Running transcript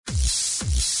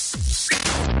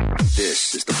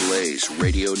This is the Blaze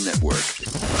Radio Network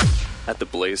at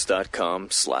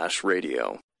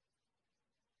theblaze.com/radio.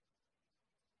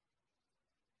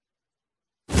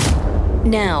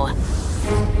 Now,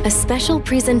 a special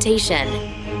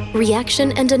presentation,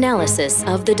 reaction and analysis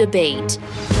of the debate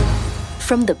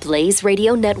from the Blaze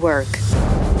Radio Network.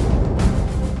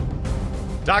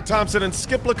 Doc Thompson and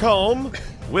Skip LaCombe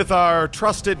with our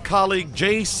trusted colleague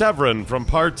Jay Severin from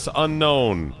Parts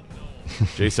Unknown.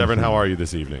 Jay Severin, how are you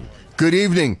this evening? Good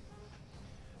evening.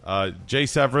 Jay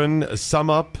Severin, sum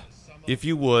up, if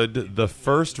you would, the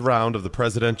first round of the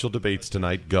presidential debates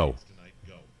tonight. Go.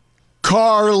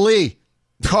 Carly.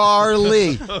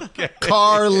 Okay.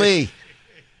 Carly.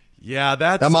 Yeah,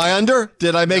 that's... Am I under?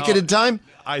 Did I make it in time?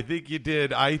 I think you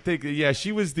did. I think, yeah,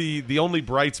 she was the only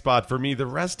bright spot for me. The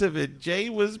rest of it, Jay,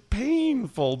 was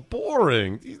painful,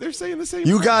 boring. They're saying the same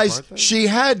thing. You guys, she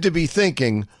had to be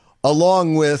thinking,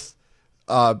 along with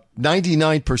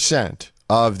 99%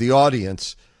 of the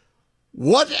audience,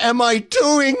 what am I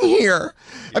doing here?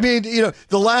 I mean,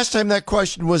 the last time that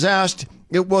question was asked,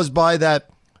 it was by that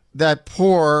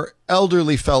poor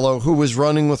elderly fellow who was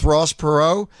running with Ross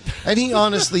Perot, and he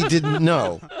honestly didn't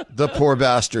know, the poor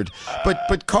bastard.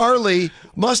 But Carly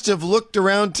must have looked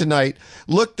around tonight,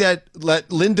 looked at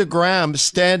Linda Graham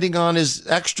standing on his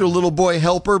extra little boy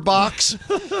helper box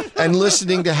and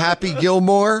listening to Happy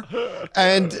Gilmore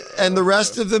and the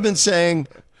rest of them and saying,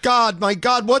 God, my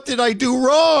God, what did I do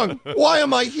wrong? Why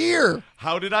am I here?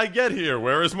 How did I get here?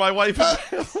 Where is my wife and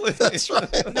family? That's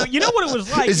right. No, you know what it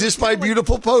was like? Is this my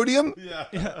beautiful podium?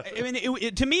 Yeah. I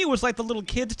mean, to me, it was like the little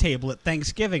kids' table at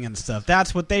Thanksgiving and stuff.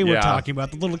 That's what they were talking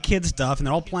about, the little kid stuff, and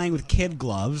they're all playing with kid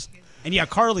gloves. And yeah,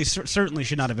 Carly certainly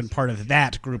should not have been part of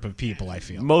that group of people, I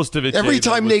feel. Most of it. Every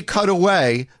time they cut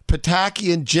away,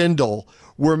 Pataki and Jindal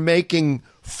were making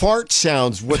fart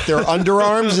sounds with their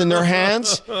underarms and their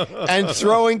hands and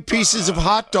throwing pieces of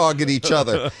hot dog at each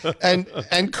other.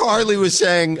 And Carly was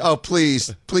saying, oh,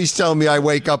 please tell me I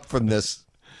wake up from this.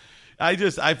 I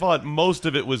thought most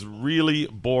of it was really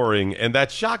boring, and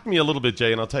that shocked me a little bit,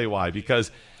 Jay, and I'll tell you why.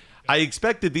 Because I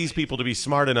expected these people to be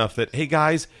smart enough that, hey,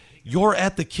 guys, you're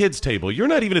at the kids' table. You're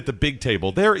not even at the big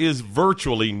table. There is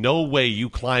virtually no way you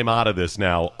climb out of this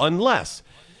now unless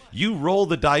you roll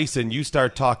the dice and you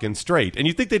start talking straight. And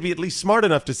you think they'd be at least smart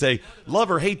enough to say, love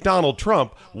or hate Donald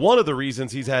Trump. One of the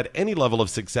reasons he's had any level of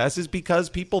success is because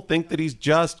people think that he's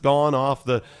just gone off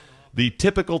the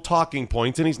typical talking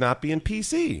points and he's not being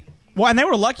PC. Well, and they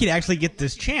were lucky to actually get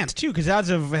this chance, too, because as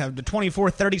of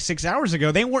 36 hours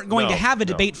ago, they weren't going to have a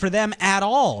debate for them at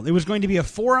all. It was going to be a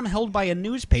forum held by a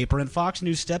newspaper, and Fox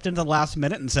News stepped into the last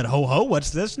minute and said, ho,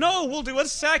 what's this? No, we'll do a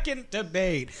second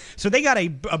debate. So they got a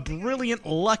brilliant,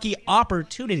 lucky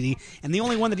opportunity, and the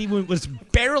only one that even was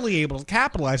barely able to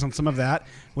capitalize on some of that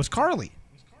was Carly.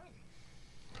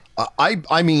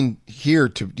 I mean, here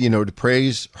to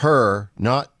praise her,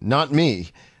 not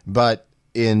me, but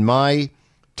in my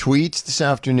tweets this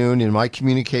afternoon, in my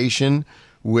communication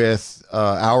with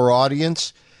our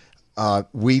audience,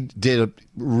 we did a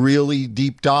really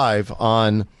deep dive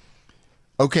on,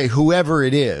 okay, whoever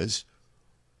it is,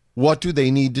 what do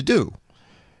they need to do?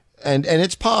 And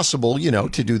it's possible,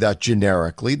 to do that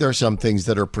generically. There are some things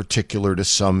that are particular to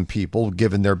some people,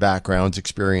 given their backgrounds,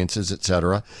 experiences,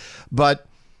 etc. But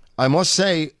I must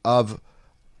say, of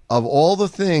all the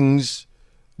things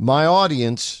my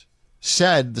audience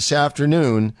said this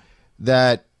afternoon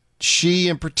that she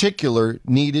in particular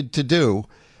needed to do,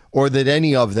 or that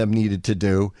any of them needed to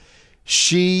do,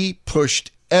 she pushed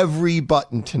every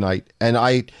button tonight.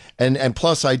 And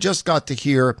plus I just got to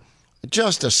hear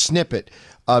just a snippet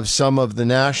of some of the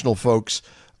national folks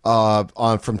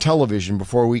from television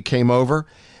before we came over.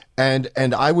 And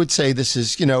I would say this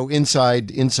is,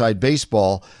 inside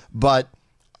baseball, but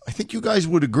I think you guys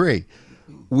would agree.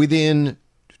 Within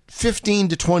 15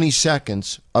 to 20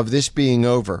 seconds of this being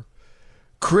over,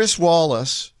 Chris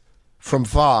Wallace from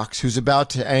Fox, who's about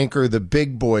to anchor the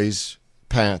big boys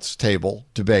pants table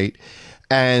debate,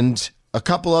 and a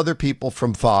couple other people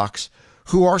from Fox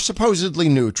who are supposedly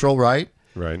neutral, right?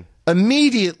 Right.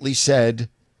 Immediately said,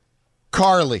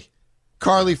 Carly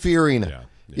Fiorina,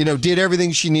 did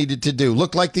everything she needed to do.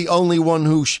 Looked like the only one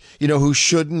who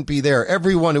shouldn't be there.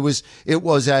 Everyone, it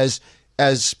was as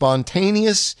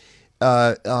spontaneous,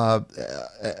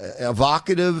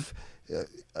 evocative,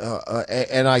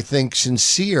 and I think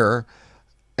sincere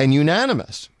and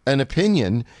unanimous an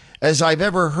opinion as I've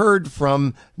ever heard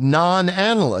from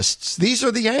non-analysts. These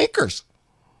are the anchors.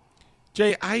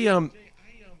 Jay, I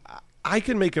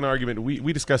can make an argument.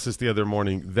 We discussed this the other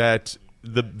morning that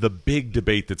the big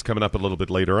debate that's coming up a little bit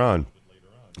later on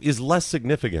is less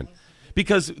significant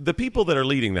Because the people that are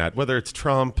leading that, whether it's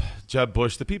Trump, Jeb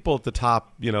Bush, the people at the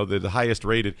top, the highest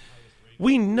rated,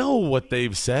 we know what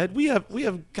they've said. We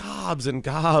have gobs and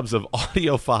gobs of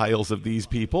audio files of these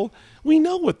people. We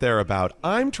know what they're about.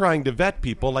 I'm trying to vet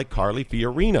people like Carly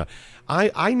Fiorina.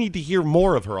 I need to hear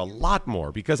more of her, a lot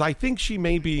more, because I think she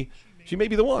may be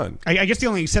the one. I guess the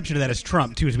only exception to that is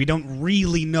Trump, too, is we don't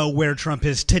really know where Trump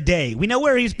is today. We know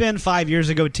where he's been 5 years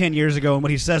ago, 10 years ago, and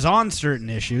what he says on certain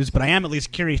issues, but I am at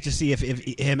least curious to see if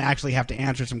him actually have to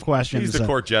answer some questions. He's the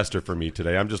court jester for me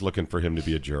today. I'm just looking for him to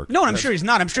be a jerk. No, and I'm sure he's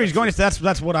not. I'm sure he's going to.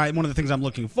 That's what one of the things I'm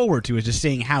looking forward to is just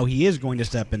seeing how he is going to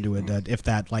step into it if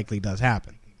that likely does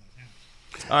happen.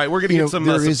 All right, we're going to get some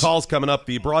calls coming up.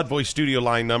 The Broad Voice studio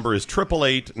line number is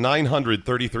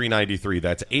 888-900-3393.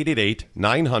 That's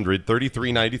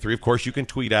 888-900-3393. Of course, you can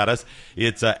tweet at us.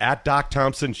 It's at Doc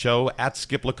Thompson Show, at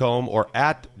Skip LaCombe, or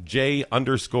at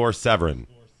Jay_Severin.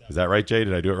 Is that right, Jay?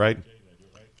 Did I do it right?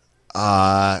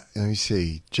 Let me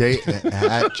see.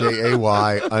 at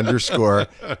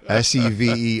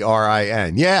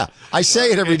JAY_SEVERIN. Yeah, I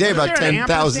say it every day about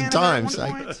 10,000 times.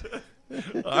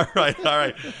 All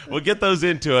right. Well, get those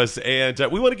into us, and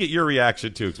we want to get your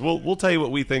reaction too. Cause we'll tell you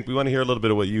what we think. We want to hear a little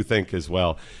bit of what you think as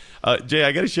well. Jay,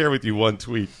 I got to share with you one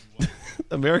tweet.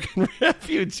 American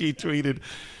Refugee tweeted,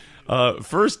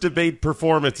 first debate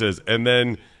performances, and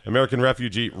then American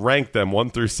Refugee ranked them 1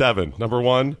 through 7. Number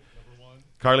 1,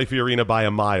 Carly Fiorina by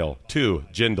a mile. 2,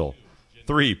 Jindal.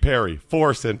 3, Perry.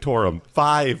 4, Santorum.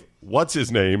 5, what's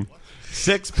his name?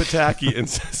 6, Pataki, and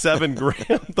 7,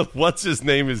 Graham. The what's his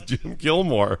name is Jim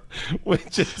Gilmore,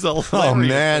 which is hilarious. Oh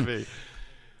man! To me.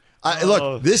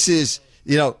 Look, this is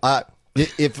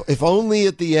if only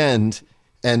at the end,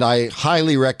 and I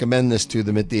highly recommend this to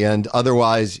them at the end.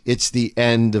 Otherwise, it's the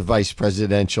end of vice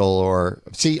presidential or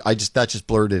that just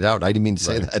blurted out. I didn't mean to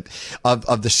say that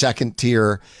of the second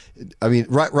tier. I mean,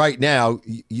 right now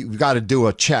you've got to do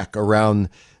a check around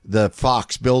the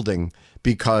Fox building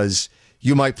because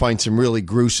you might find some really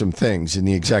gruesome things in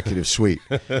the executive suite.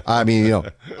 I mean,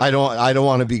 I don't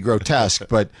want to be grotesque,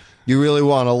 but you really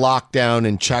want to lock down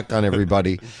and check on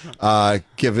everybody,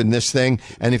 given this thing.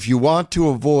 And if you want to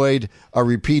avoid a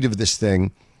repeat of this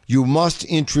thing, you must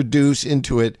introduce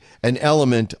into it an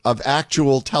element of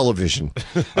actual television,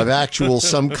 of actual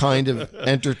some kind of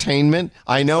entertainment.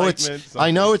 I know it's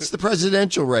the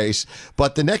presidential race,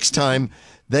 but the next time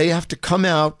they have to come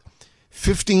out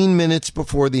 15 minutes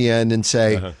before the end and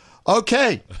say,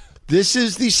 okay, this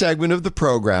is the segment of the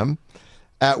program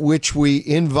at which we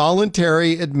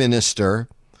involuntarily administer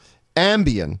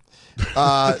Ambien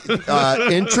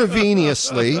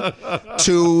intravenously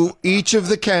to each of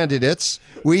the candidates.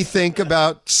 We think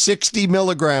about 60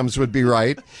 milligrams would be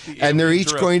right. And they're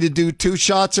each going to do 2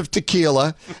 shots of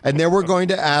tequila. And then we're going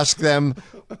to ask them,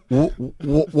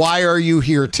 why are you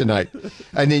here tonight?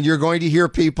 And then you're going to hear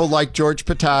people like George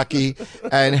Pataki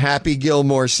and Happy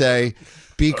Gilmore say,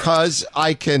 because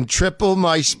I can triple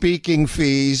my speaking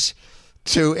fees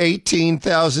to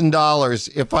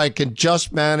 $18,000 if I can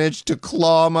just manage to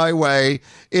claw my way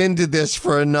into this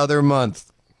for another month.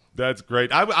 That's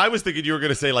great. I was thinking you were going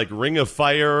to say like Ring of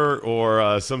Fire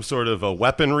or some sort of a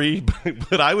weaponry,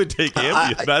 but I would take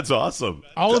Ambien. That's awesome.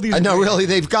 All of these. No, really,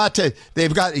 they've got.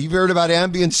 You've heard about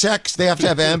Ambien sex? They have to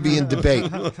have Ambien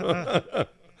debate.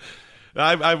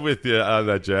 I'm with you on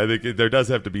that, Jay. I think there does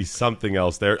have to be something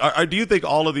else there. Do you think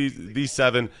all of these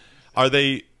 7 are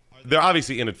they? They're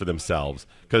obviously in it for themselves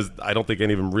because I don't think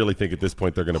any of them really think at this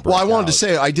point they're going to break Well, I wanted out. to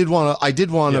say I did want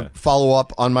to follow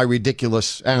up on my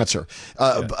ridiculous answer.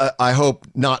 I hope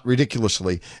not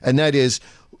ridiculously, and that is,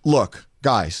 look,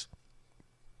 guys,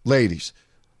 ladies,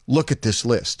 look at this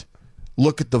list.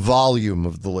 Look at the volume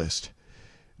of the list.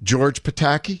 George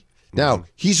Pataki. Now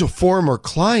he's a former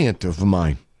client of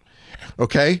mine.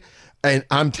 Okay, and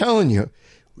I'm telling you,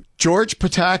 George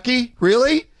Pataki,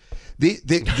 really?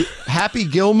 The Happy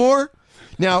Gilmore?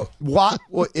 Now, what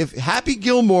if Happy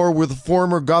Gilmore were the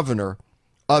former governor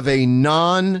of a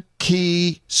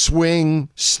non-key swing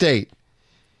state?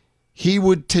 He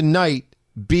would tonight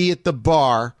be at the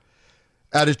bar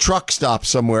at a truck stop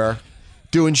somewhere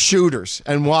doing shooters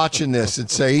and watching this and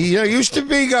say, used to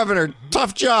be governor,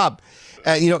 tough job.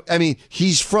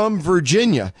 He's from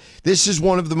Virginia. This is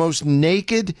one of the most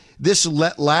naked, this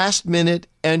last-minute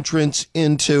entrance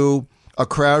into a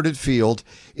crowded field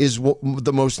is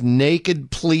the most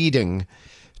naked pleading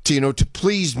to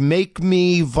please make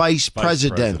me vice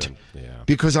president. Yeah.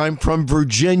 Because I'm from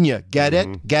Virginia. Get it?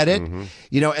 And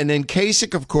then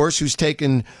Kasich, of course, who's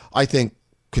taken, I think,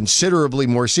 considerably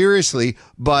more seriously.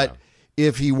 But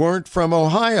if he weren't from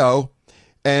Ohio,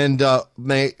 and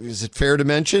is it fair to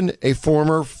mention a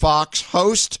former Fox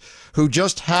host who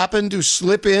just happened to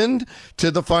slip in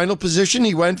to the final position.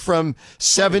 He went from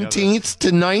 17th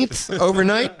to 9th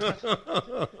overnight.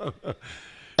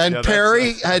 And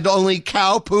Perry had only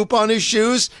cow poop on his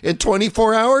shoes in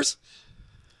 24 hours?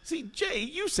 See, Jay,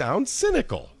 you sound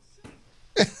cynical.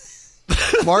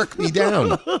 Mark me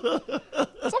down.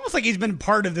 It's almost like he's been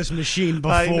part of this machine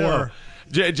I know. before.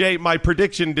 Jay, my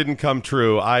prediction didn't come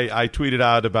true. I tweeted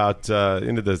out about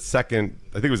into the second,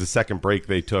 I think it was the second break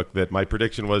they took, that my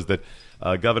prediction was that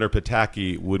Governor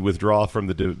Pataki would withdraw from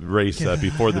the race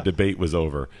before the debate was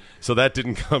over. So that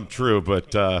didn't come true.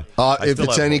 But if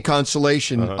it's any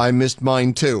consolation, I missed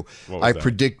mine too. I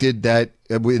predicted that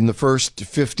in the first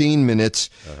 15 minutes,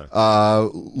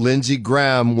 Lindsey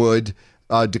Graham would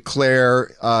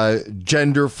declare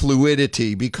gender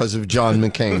fluidity because of John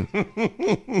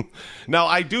McCain. Now,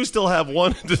 I do still have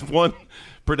one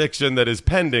prediction that is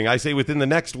pending. I say within the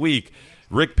next week,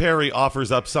 Rick Perry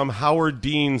offers up some Howard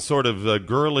Dean sort of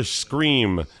girlish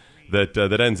scream that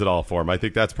ends it all for him. I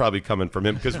think that's probably coming from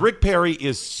him because Rick Perry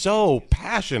is so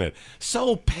passionate,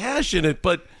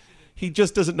 but he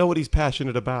just doesn't know what he's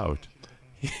passionate about.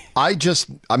 I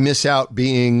miss out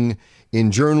being in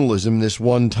journalism this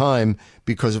one time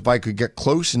because if I could get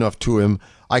close enough to him,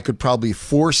 I could probably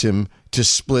force him to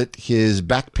split his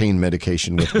back pain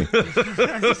medication with me.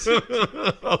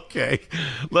 Okay.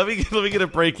 Let me get a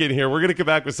break in here. We're going to come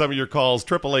back with some of your calls,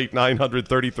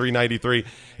 888-900-3393.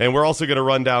 And we're also going to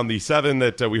run down the 7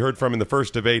 that we heard from in the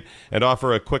first debate and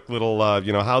offer a quick little,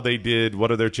 how they did, what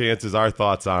are their chances, our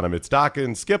thoughts on them. It's Doc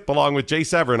and Skip along with Jay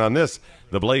Severin on this,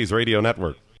 the Blaze Radio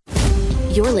Network.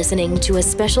 You're listening to a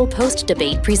special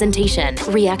post-debate presentation,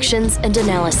 reactions and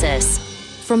analysis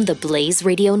from the Blaze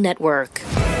Radio Network.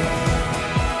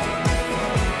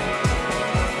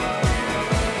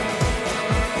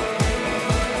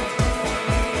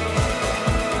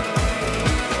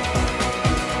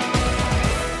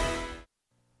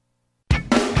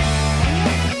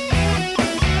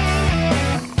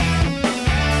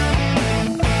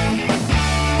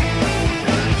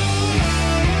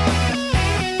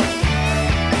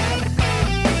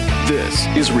 This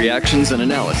is reactions and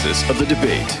analysis of the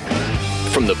debate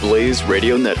from the Blaze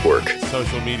Radio Network.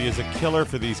 Social media is a killer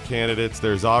for these candidates.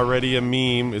 There's already a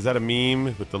meme. Is that a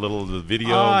meme with the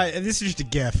video? This is just a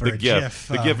GIF or the GIF.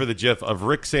 The GIF or the GIF of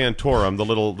Rick Santorum, the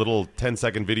little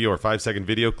 10-second video or 5-second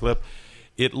video clip.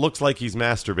 It looks like he's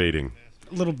masturbating.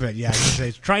 A little bit, yeah.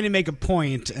 He's trying to make a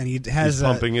point, and he's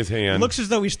pumping his hand. It looks as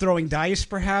though he's throwing dice,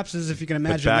 perhaps, as if you can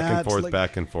imagine back that.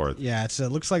 Back and forth. Yeah, it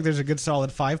looks like there's a good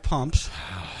solid 5 pumps.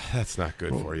 That's not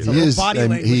good for you.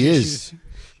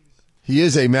 He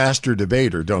is a master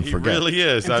debater, don't forget. He really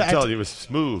is. I'm telling you, it was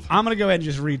smooth. I'm going to go ahead and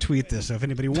just retweet this, so if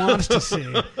anybody wants to see,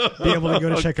 be able to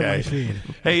go to check out my feed.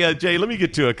 Hey, Jay, let me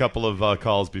get to a couple of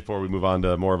calls before we move on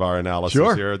to more of our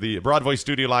analysis here. The Broad Voice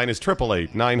studio line is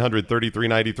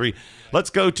 888-900-3393. Let's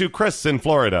go to Chris in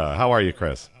Florida. How are you,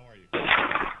 Chris?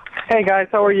 Hey, guys.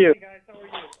 How are you?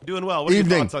 Doing well. What are your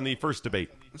thoughts on the first debate?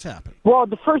 What's happening? Well,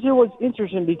 the first year was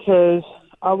interesting because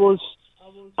I was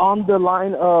on the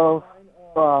line of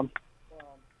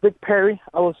Rick Perry.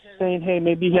 I was saying, hey,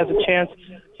 maybe he has a chance.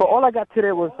 But all I got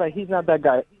today was like, he's not that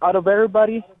guy. Out of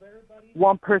everybody,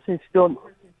 one person is still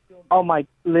on my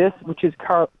list, which is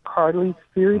Carly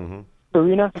Serena.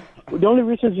 The only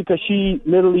reason is because she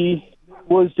literally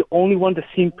was the only one that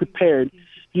seemed prepared.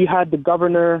 You had the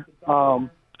governor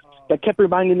that kept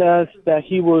reminding us that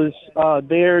he was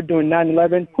there during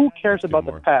 9/11. Who cares about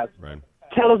the past? Right.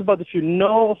 Tell us about the future.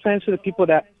 No offense to the people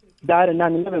that died in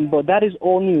 9/11, but that is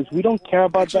old news. We don't care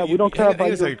about that. We don't care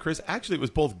about that. Chris, actually, it was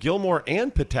both Gilmore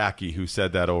and Pataki who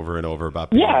said that over and over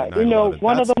about people in 9/11.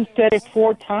 One of them said it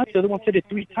 4 times. The other one said it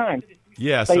 3 times.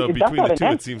 Yeah, so between the two,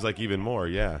 it seems like even more,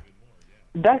 yeah.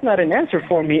 That's not an answer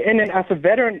for me. And then as a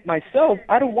veteran myself,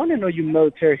 I don't want to know your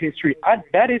military history.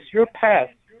 That is your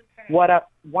past. What I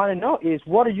want to know is,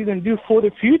 what are you going to do for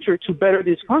the future to better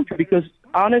this country? Because,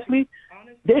 honestly,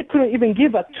 they couldn't even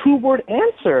give a 2-word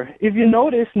answer. If you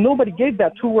notice, nobody gave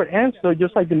that 2-word answer,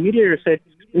 just like the mediator said,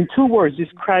 in 2 words,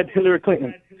 describe Hillary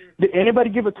Clinton. Did anybody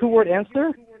give a 2-word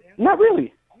answer? Not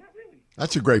really.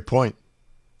 That's a great point.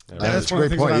 That's a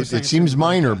great point. It seems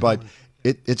minor, but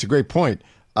it's a great point.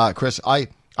 Chris, I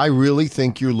really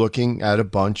think you're looking at a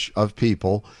bunch of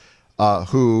people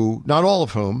who, not all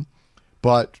of whom,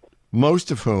 but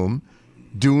most of whom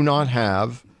do not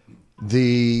have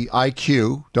the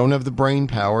IQ, don't have the brain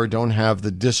power, don't have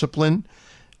the discipline.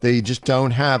 They just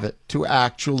don't have it to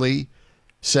actually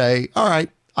say, all right,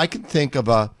 I can think of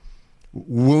a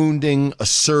wounding,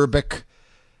 acerbic,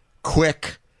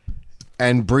 quick,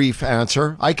 and brief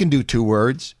answer. I can do 2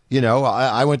 words.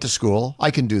 I went to school.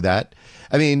 I can do that.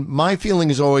 I mean, my feeling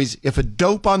is always, if a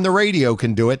dope on the radio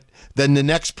can do it, then the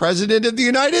next president of the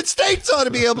United States ought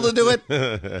to be able to do it.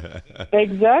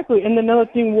 Exactly. And another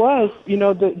thing was,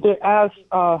 as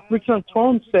Rick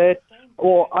Santorum said,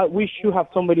 we should have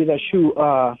somebody that should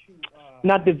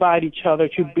not divide each other,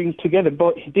 should bring together.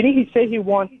 But didn't he say he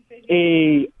wants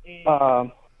a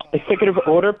executive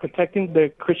order protecting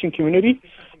the Christian community?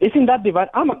 Isn't that divide?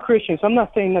 I'm a Christian, so I'm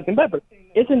not saying nothing bad, but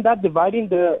isn't that dividing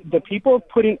the people,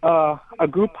 putting a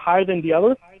group higher than the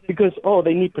other? Because,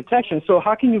 they need protection. So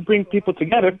how can you bring people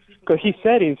together? Because he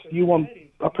said if you want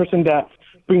a person that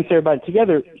brings everybody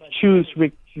together, choose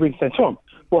Rick Santorum.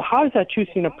 Well, how is that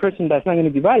choosing a person that's not going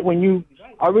to divide when you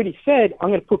already said, I'm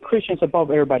going to put Christians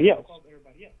above everybody else?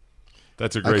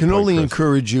 That's a great point, I can only Chris.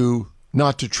 encourage you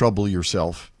not to trouble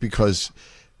yourself because,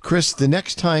 Chris, the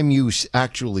next time you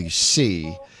actually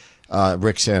see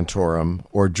Rick Santorum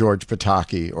or George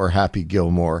Pataki or Happy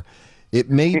Gilmore, it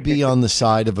may be on the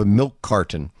side of a milk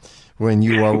carton when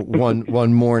you are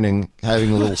one morning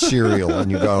having a little cereal and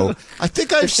you go, I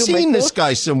think I've seen this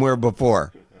guy somewhere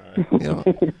before. All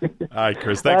right,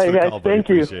 Chris, thanks for the call. Thank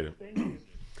you. Appreciate it.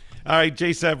 All right,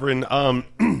 Jay Severin,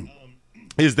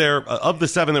 is there, of the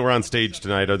 7 that were on stage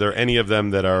tonight, are there any of them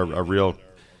that are a real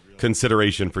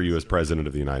consideration for you as president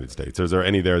of the United States? Or is there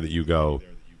any there that you go,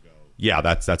 yeah,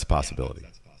 that's a possibility?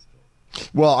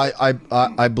 Well,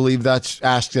 I believe that's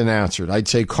asked and answered. I'd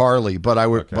say Carly, but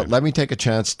but let me take a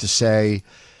chance to say,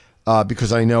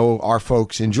 because I know our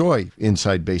folks enjoy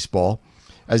Inside Baseball.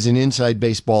 As an Inside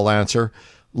Baseball answer,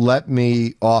 let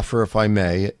me offer, if I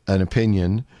may, an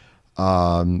opinion.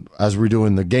 As we're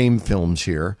doing the game films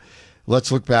here,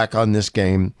 let's look back on this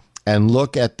game and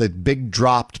look at the big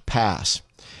dropped pass.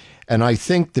 And I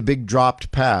think the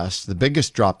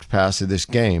biggest dropped pass of this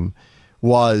game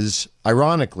was,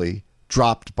 ironically,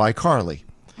 dropped by Carly.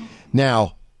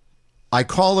 Now, I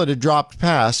call it a dropped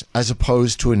pass as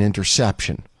opposed to an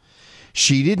interception.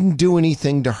 She didn't do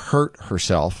anything to hurt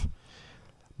herself,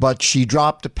 but she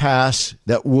dropped a pass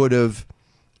that would have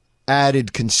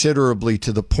added considerably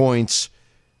to the points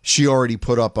she already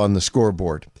put up on the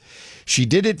scoreboard. She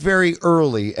did it very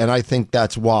early, and I think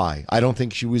that's why. I don't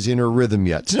think she was in her rhythm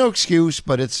yet. It's no excuse,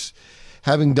 but it's,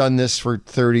 having done this for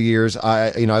 30 years,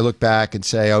 I look back and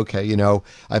say, okay,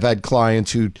 I've had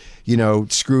clients who,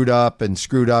 screwed up, and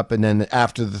then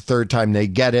after the third time they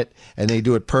get it, and they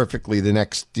do it perfectly the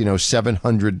next,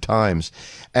 700 times.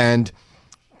 And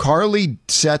Carly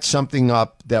set something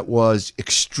up that was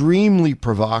extremely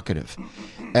provocative.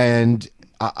 And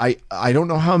I don't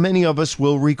know how many of us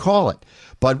will recall it,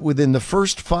 but within the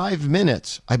first 5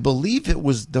 minutes, I believe it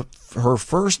was her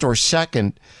first or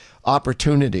second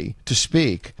opportunity to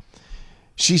speak,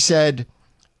 she said,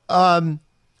 well,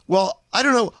 I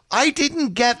don't know. I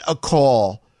didn't get a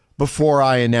call before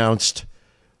I announced.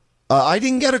 I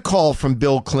didn't get a call from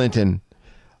Bill Clinton.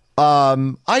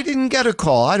 I didn't get a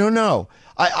call. I don't know.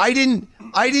 I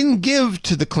didn't give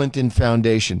to the Clinton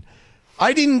Foundation.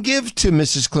 I didn't give to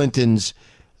Mrs. Clinton's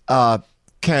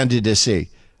candidacy.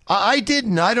 I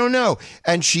didn't. I don't know.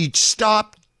 And she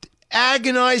stopped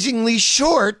agonizingly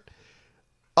short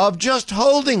of just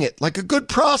holding it like a good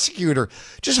prosecutor,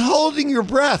 just holding your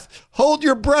breath. Hold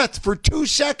your breath for 2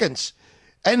 seconds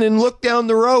and then look down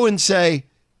the row and say,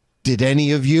 did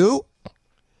any of you?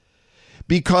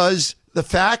 Because the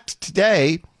fact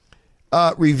today,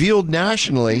 revealed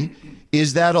nationally,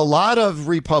 is that a lot of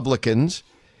Republicans,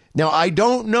 now I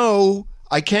don't know,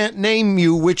 I can't name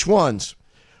you which ones,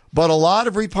 but a lot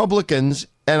of Republicans,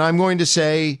 and I'm going to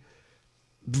say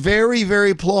very,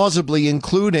 very plausibly,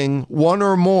 including one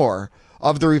or more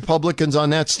of the Republicans on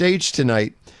that stage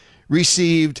tonight,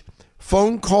 received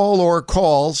phone call or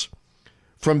calls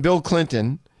from Bill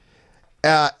Clinton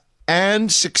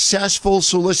and successful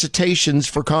solicitations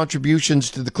for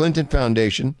contributions to the Clinton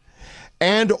Foundation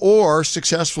and or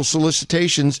successful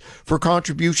solicitations for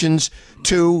contributions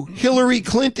to Hillary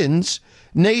Clinton's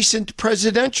nascent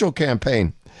presidential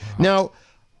campaign. Now,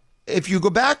 if you go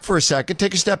back for a second,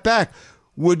 take a step back.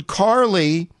 Would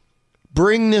Carly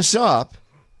bring this up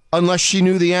unless she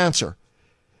knew the answer?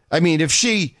 I mean, if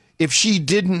she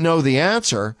didn't know the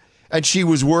answer and she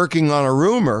was working on a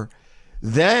rumor,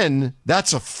 then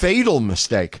that's a fatal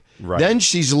mistake. Right. Then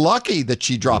she's lucky that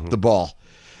she dropped the ball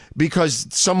because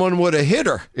someone would have hit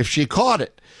her if she caught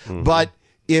it. Mm-hmm. But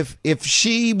if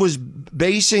she was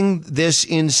basing this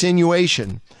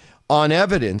insinuation on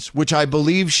evidence, which I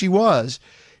believe she was,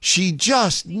 she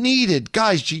just needed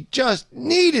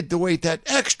to wait that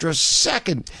extra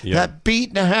second, that beat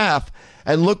and a half,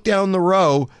 and look down the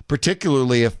row,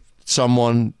 particularly if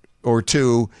someone or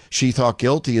two she thought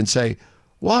guilty, and say,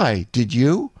 why, did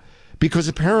you? because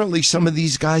apparently some of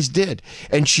these guys did.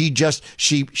 And she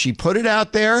put it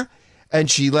out there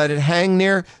and she let it hang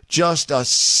there just a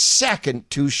second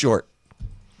too short.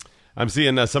 I'm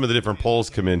seeing some of the different polls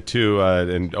come in, too,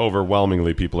 and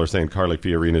overwhelmingly people are saying Carly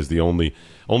Fiorina is the only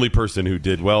person who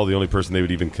did well, the only person they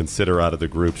would even consider out of the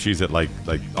group. She's at like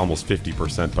almost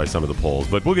 50% by some of the polls.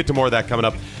 But we'll get to more of that coming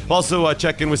up. We'll also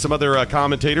check in with some other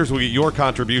commentators. We'll get your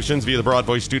contributions via the Broad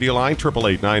Voice studio line,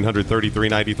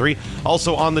 888-900-3393.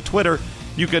 Also on the Twitter,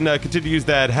 you can continue to use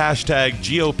that hashtag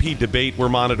GOP debate. We're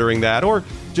monitoring that. Or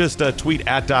just tweet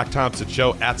at Doc Thompson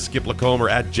Show, at Skip LaCombe, or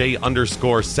at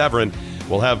J_Severin.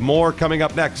 We'll have more coming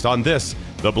up next on this,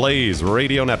 the Blaze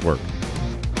Radio Network.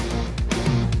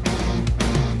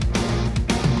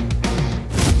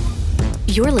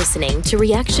 You're listening to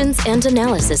reactions and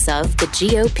analysis of the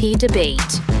GOP debate,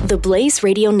 the Blaze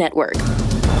Radio Network.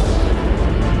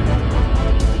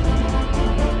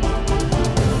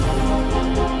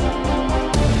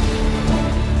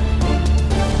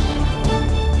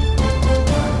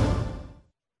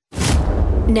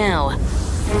 Now,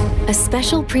 a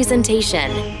special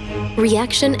presentation,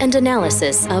 reaction and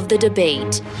analysis of the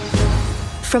debate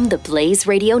from the Blaze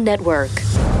Radio Network.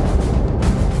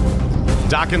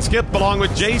 Doc and Skip, along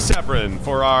with Jay Severin,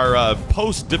 for our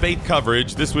post-debate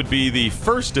coverage. This would be the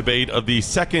first debate of the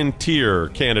second-tier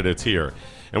candidates here.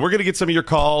 And we're going to get some of your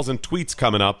calls and tweets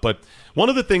coming up. But one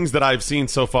of the things that I've seen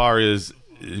so far is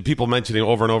people mentioning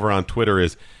over and over on Twitter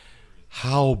is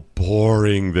how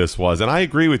boring this was. And I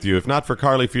agree with you. If not for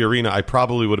Carly Fiorina, I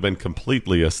probably would have been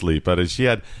completely asleep. But she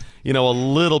had, a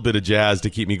little bit of jazz to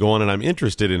keep me going, and I'm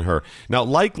interested in her. Now,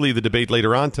 likely the debate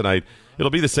later on tonight, it'll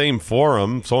be the same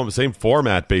forum, same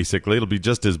format, basically. It'll be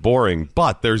just as boring.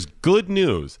 But there's good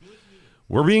news.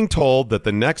 We're being told that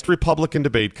the next Republican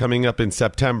debate coming up in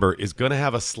September is going to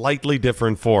have a slightly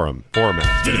different format.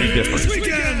 It's going to be different. This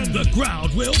weekend, the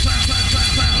crowd will pound,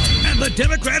 and the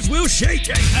Democrats will shake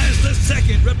as the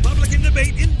second Republican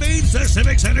debate invades the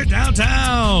Civic Center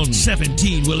downtown.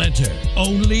 17 will enter.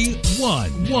 Only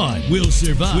one will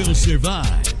survive.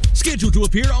 Scheduled to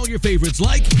appear all your favorites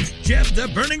like Jeff the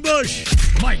Burning Bush,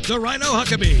 Mike the Rhino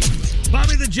Huckabee,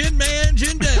 Bobby the Gin Man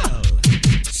Jindal,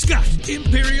 Scott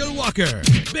Imperial Walker,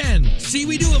 Ben See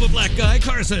We Do Have a Black Guy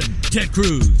Carson, Ted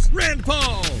Cruz, Rand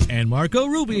Paul, and Marco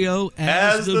Rubio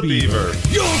as the Beaver.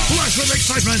 You'll flush with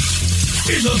excitement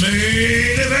in the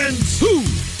main event. Who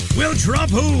will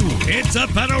trump who? It's a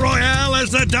battle royale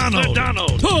as the Donald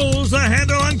pulls the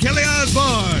handle on Kelly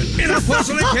Osbourne in a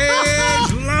porcelain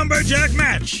cage lumberjack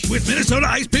match with Minnesota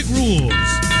Ice Pick rules.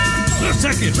 The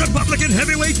second Republican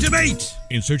heavyweight debate.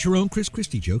 Insert your own Chris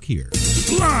Christie joke here.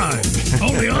 Live,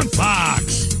 only on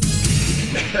Fox.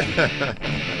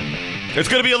 It's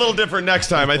going to be a little different next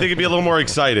time. I think it'd be a little more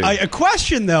exciting. A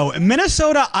question, though.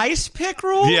 Minnesota Ice Pick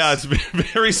rules? Yeah, it's a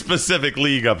very specific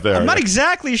league up there. I'm not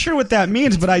exactly sure what that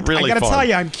means, but I got to tell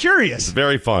you, I'm curious. It's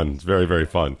very fun. It's very, very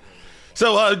fun.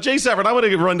 So, Jay Severin, I want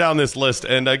to run down this list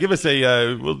and give us me,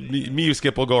 you,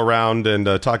 Skip, will go around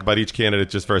and talk about each candidate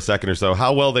just for a second or so,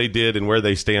 how well they did and where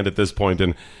they stand at this point,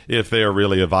 and if they are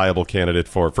really a viable candidate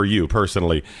for you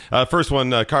personally. First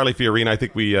one, Carly Fiorina. I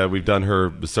think we've done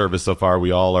her service so far.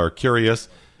 We all are curious.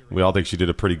 We all think she did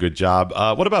a pretty good job.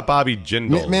 What about Bobby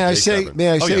Jindal? May I say,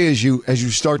 as you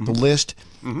start the list,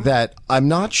 that I'm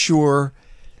not sure,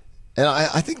 and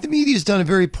I think the media's done a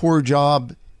very poor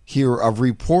job here of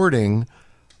reporting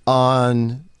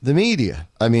on the media.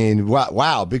 I mean,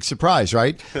 wow, big surprise,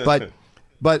 right? But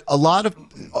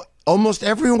almost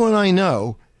everyone I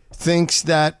know thinks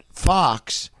that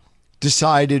Fox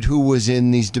decided who was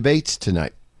in these debates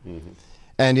tonight,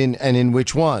 and in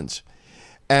which ones.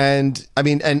 And I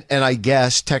mean, and I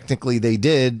guess technically they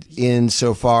did,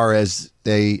 insofar as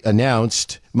they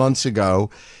announced months ago,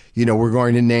 we're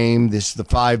going to name the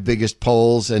 5 biggest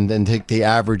polls and then take the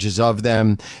averages of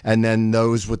them. And then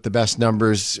those with the best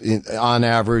numbers on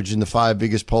average in the 5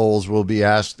 biggest polls will be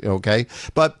asked. Okay.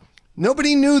 But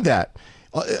nobody knew that.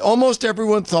 Almost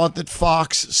everyone thought that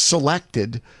Fox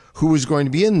selected who was going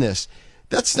to be in this.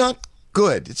 That's not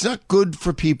good. It's not good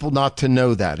for people not to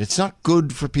know that. It's not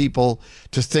good for people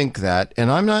to think that.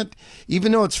 And I'm not,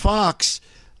 even though it's Fox,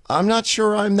 I'm not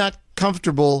sure I'm that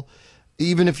comfortable,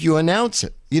 even if you announce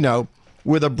it,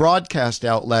 with a broadcast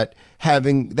outlet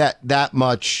having that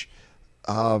much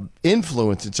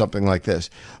influence in something like this.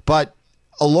 But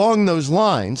along those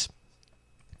lines,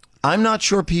 I'm not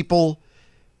sure people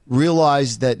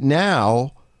realize that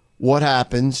now what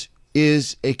happens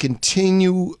is a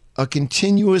continuous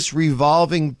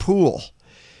revolving pool,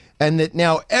 and that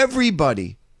now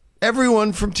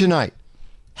everyone from tonight,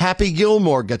 Happy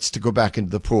Gilmore gets to go back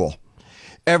into the pool.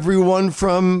 Everyone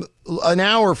from an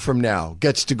hour from now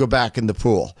gets to go back in the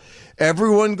pool.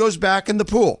 Everyone goes back in the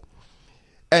pool.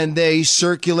 And they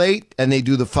circulate, and they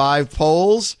do the 5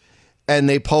 polls, and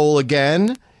they poll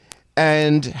again.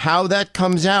 And how that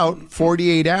comes out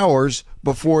 48 hours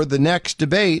before the next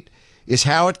debate is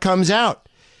how it comes out.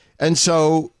 And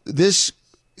so this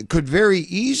could very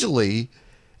easily,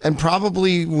 and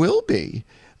probably will be,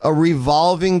 a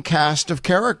revolving cast of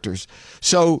characters.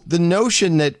 So the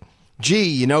notion that,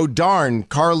 gee, darn,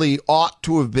 Carly ought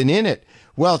to have been in it.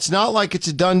 Well, it's not like it's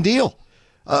a done deal.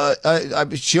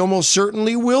 She almost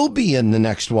certainly will be in the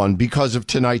next one because of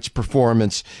tonight's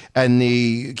performance and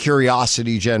the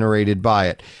curiosity generated by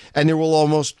it. And there will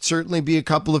almost certainly be a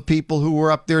couple of people who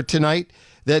were up there tonight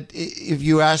that if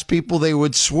you ask people, they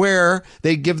would swear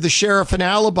they'd give the sheriff an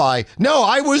alibi. No,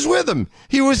 I was with him.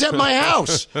 He was at my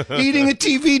house eating a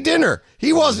TV dinner.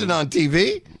 He wasn't on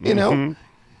TV,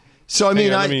 So, I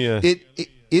mean, it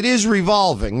is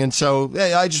revolving. And so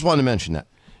I just want to mention that.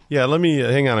 Yeah, let me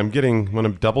hang on. I'm going to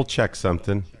double check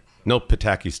something. Nope,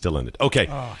 Pataki's still in it. Okay.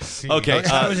 Oh, okay.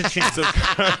 There was a chance.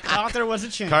 Thought there was a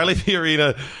chance. Carly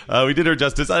Fiorina, we did her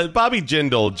justice. Bobby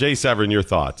Jindal, Jay Severin, your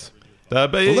thoughts? Well,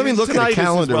 let me look at the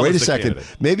calendar. Wait a second.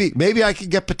 Maybe I could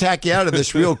get Pataki out of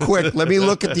this real quick. Let me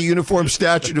look at the uniform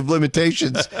statute of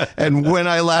limitations and when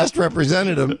I last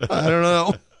represented him. I don't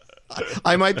know.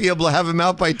 I might be able to have him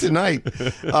out by tonight.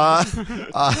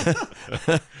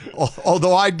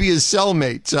 Although I'd be his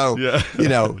cellmate, so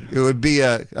it would be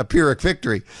a Pyrrhic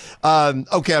victory.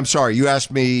 Okay, I'm sorry. You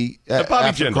asked me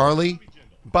after Jindal. Carly?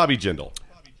 Bobby Jindal.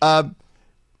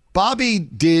 Bobby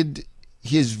did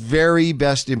his very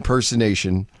best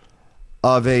impersonation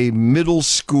of a middle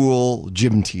school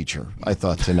gym teacher, I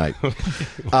thought, tonight.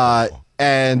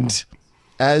 And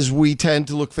as we tend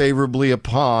to look favorably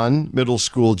upon middle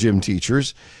school gym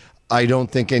teachers, I don't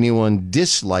think anyone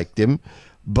disliked him,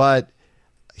 but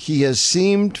he has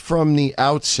seemed from the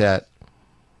outset,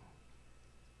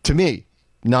 to me,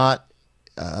 not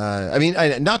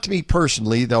to me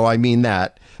personally, though I mean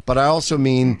that, but I also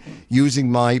mean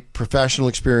using my professional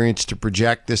experience to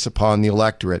project this upon the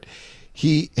electorate.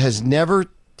 He has never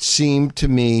seemed to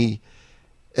me,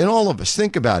 and all of us,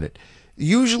 think about it,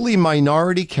 usually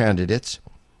minority candidates,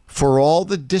 for all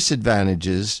the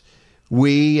disadvantages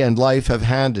we and life have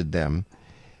handed them,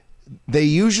 they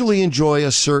usually enjoy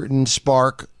a certain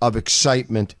spark of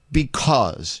excitement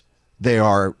because they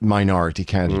are minority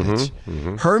candidates.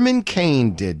 Herman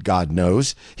Cain did, God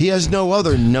knows. He has no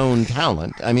other known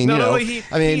talent. I mean,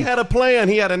 he had a plan.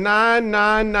 He had a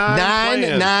 9-9-9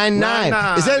 plan.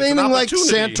 9-9-9. Is that anything like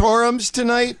Santorum's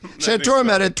tonight? Santorum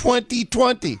had a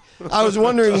 20-20. I was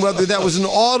wondering whether that was an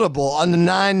audible on the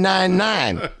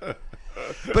 9-9-9.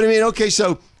 But I mean, okay,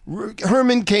 so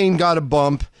Herman Cain got a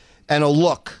bump and a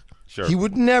look. Sure. He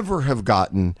would never have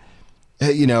gotten,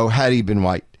 had he been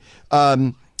white.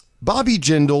 Bobby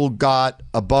Jindal got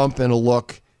a bump and a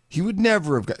look. He would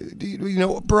never have got,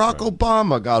 Barack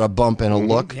Obama got a bump and a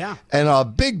look, and a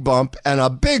big bump and a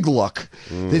big look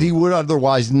that he would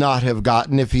otherwise not have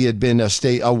gotten if he had been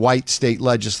a white state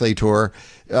legislator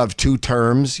of 2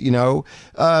 terms, and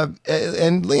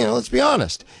let's be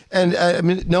honest. And I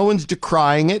mean, no one's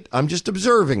decrying it. I'm just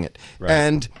observing it. Right.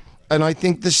 And I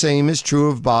think the same is true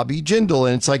of Bobby Jindal.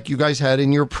 And it's like you guys had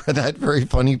in your that very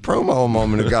funny promo a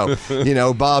moment ago.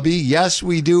 Bobby, yes,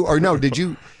 we do. Or no, did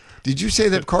you say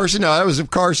that of Carson? No, that was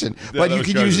of Carson. But you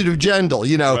could use it of Jindal,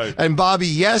 Right. And Bobby,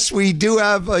 yes, we do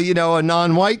have, a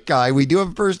non-white guy. We do have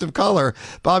a person of color,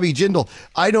 Bobby Jindal.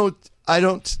 I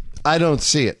don't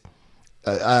see it.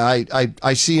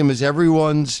 I see him as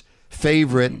everyone's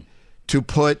favorite to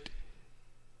put.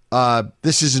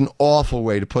 This is an awful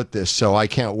way to put this, so I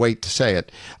can't wait to say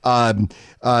it.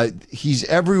 He's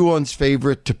everyone's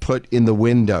favorite to put in the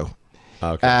window.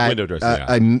 Okay. At window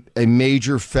dressing, a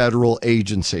major federal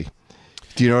agency.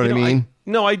 Do you know what I mean?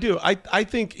 No, I do. I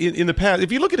think in the past,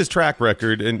 if you look at his track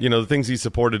record and the things he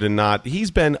supported and not, he's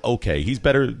been okay. He's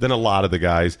better than a lot of the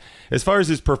guys. As far as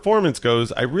his performance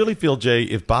goes, I really feel, Jay,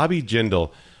 if Bobby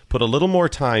Jindal put a little more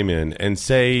time in and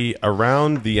say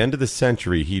around the end of the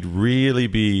century, he'd really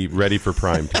be ready for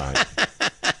prime time.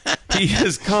 He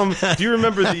has come. Do you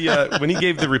remember when he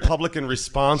gave the Republican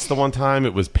response the one time?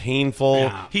 It was painful.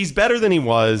 Yeah. He's better than he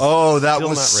was. Oh, that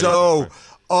was so.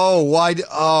 Oh, why?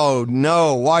 Oh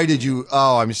no! Why did you?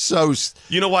 Oh, I'm so.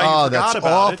 You know why you forgot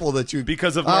about awful it? That you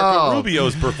because of Marco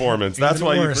Rubio's performance. That's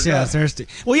why you forgot. Yeah, thirsty.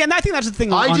 Well, yeah, and I think that's the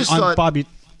thing on Bobby.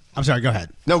 I'm sorry. Go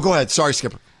ahead. No, go ahead. Sorry,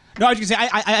 Skipper. No, I was going to say,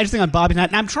 I just think on Bobby tonight,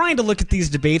 and I'm trying to look at these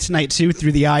debates tonight, too,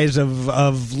 through the eyes of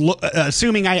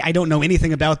assuming I don't know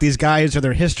anything about these guys or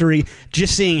their history,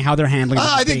 just seeing how they're handling the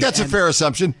I think that's a fair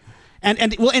assumption. And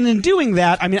in doing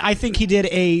that, I mean, I think he did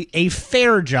a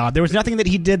fair job. There was nothing that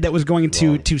he did that was going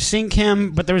to sink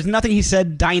him, but there was nothing he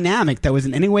said dynamic that was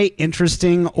in any way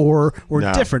interesting or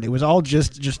different. It was all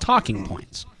just talking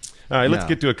points. All right, let's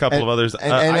get to a couple of others.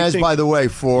 By the way,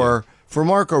 for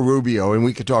Marco Rubio, and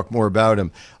we could talk more about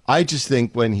him, I just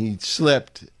think when he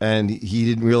slipped and he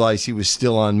didn't realize he was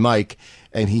still on mic,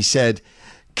 and he said,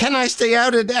 "Can I stay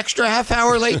out an extra half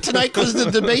hour late tonight because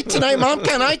of the debate tonight, Mom?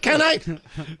 Can I?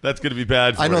 That's going to be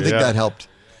bad for I don't think that helped.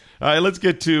 All right, let's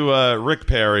get to Rick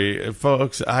Perry.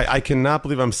 Folks, I cannot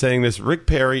believe I'm saying this. Rick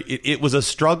Perry, it was a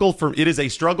struggle it is a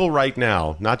struggle right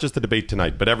now, not just the debate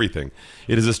tonight, but everything.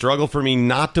 It is a struggle for me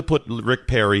not to put Rick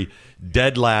Perry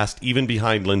dead last, even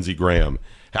behind Lindsey Graham.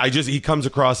 He comes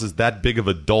across as that big of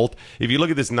a dolt. If you look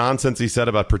at this nonsense he said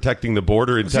about protecting the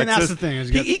border in Texas, that's the thing.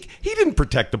 He didn't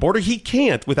protect the border. He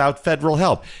can't without federal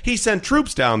help. He sent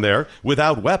troops down there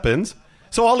without weapons.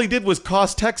 So all he did was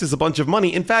cost Texas a bunch of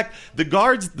money. In fact, the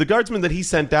guardsmen that he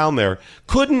sent down there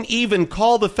couldn't even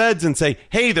call the feds and say,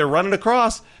 "Hey, they're running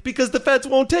across," because the feds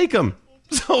won't take them.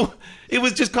 So it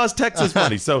was just cost Texas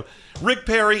money. So Rick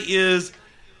Perry is,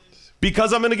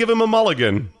 because I'm going to give him a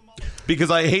mulligan, because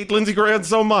I hate Lindsey Graham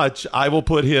so much, I will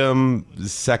put him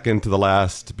second to the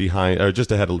last behind, or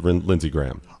just ahead of Lindsey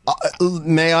Graham.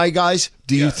 May I, guys?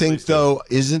 Do you think, though,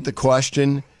 isn't the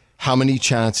question, how many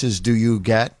chances do you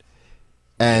get?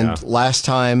 And last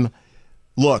time,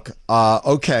 look,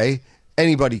 okay,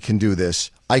 anybody can do this.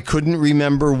 I couldn't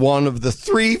remember one of the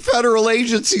 3 federal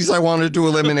agencies I wanted to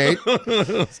eliminate.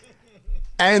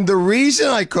 And the reason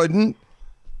I couldn't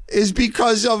is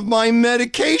because of my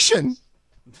medication.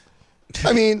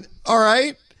 I mean, all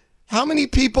right, how many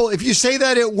people, if you say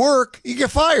that at work, you get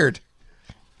fired?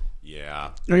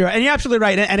 Yeah. No, you're right. And you're absolutely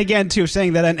right. And again, too,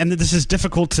 saying that, and this is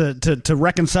difficult to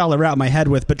reconcile or wrap my head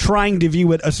with, but trying to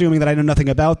view it, assuming that I know nothing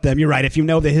about them, you're right. If you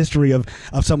know the history of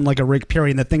someone like a Rick Perry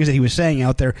and the things that he was saying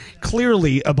out there,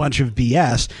 clearly a bunch of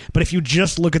BS. But if you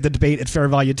just look at the debate at Fair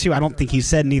Value, too, I don't think he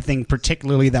said anything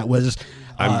particularly that was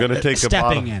I'm going to take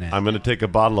stepping in it. I'm going to take a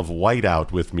bottle of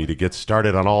Whiteout with me to get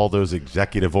started on all those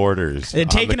executive orders.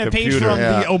 Taking a page from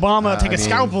the Obama, take a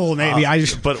scalpel, maybe.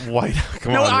 But Whiteout,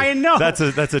 come no, on. I know. That's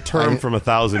a term from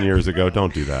 1,000 years ago.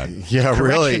 Don't do that. Yeah,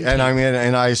 really. And I mean,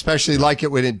 and I especially like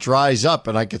it when it dries up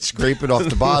and I could scrape it off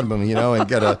the bottom, and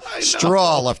get a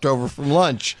straw left over from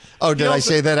lunch. Oh, did I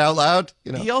say that out loud?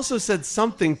 He also said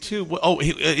something too.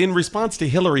 In response to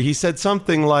Hillary, he said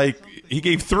something like, he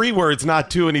gave 3 words,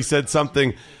 not 2, and he said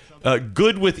something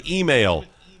good with email.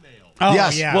 Oh,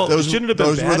 yes, yeah. Well, shouldn't it have been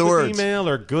those bad were the with words. email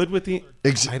or good with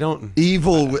I don't.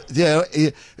 Evil.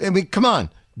 I mean, come on.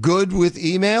 Good with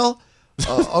email?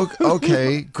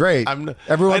 Okay, great.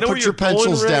 Everyone put your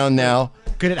pencils down now.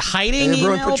 Good at hiding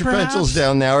Everyone email, put your perhaps? pencils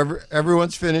down now.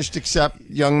 Everyone's finished except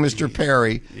young Mr.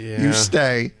 Perry. Yeah. You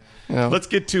stay. Let's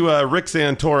get to Rick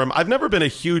Santorum. I've never been a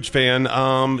huge fan.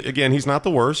 Again, he's not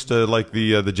the worst, like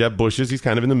the Jeb Bushes. He's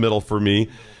kind of in the middle for me.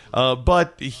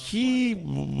 But he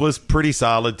was pretty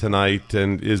solid tonight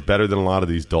and is better than a lot of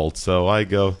these dolts. So I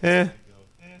go, eh.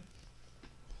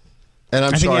 And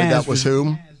I'm sorry, that was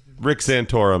whom? Rick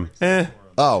Santorum. Eh.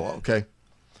 Oh, okay.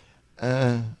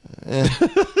 I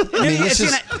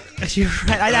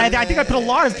think I put a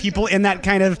lot of people in that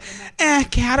kind of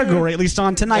category, at least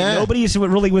on tonight. Nobody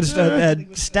really was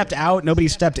stepped out. Nobody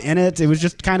stepped in it. It was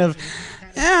just kind of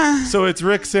So it's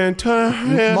Rick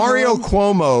Santorum. Mario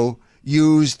Cuomo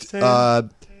used a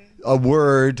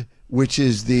word which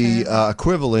is the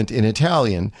equivalent in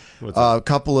Italian a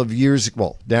couple of years,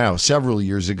 several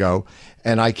years ago,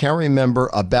 and I can't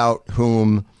remember about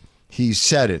whom he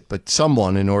said it, but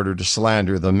someone, in order to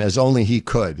slander them, as only he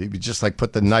could. He would just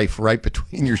put the knife right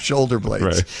between your shoulder blades.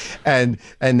 Right.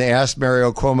 And they asked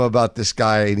Mario Cuomo about this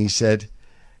guy, and he said,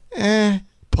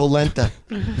 polenta.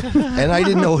 And I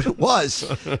didn't know what it was.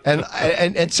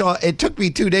 And so it took me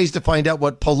 2 days to find out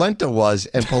what polenta was.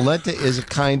 And polenta is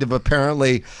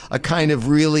apparently a kind of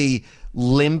really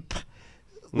limp,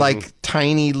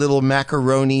 tiny little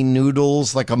macaroni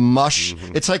noodles, like a mush.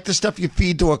 Mm-hmm. It's like the stuff you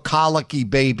feed to a colicky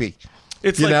baby.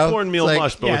 It's like cornmeal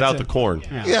mush, but without the corn.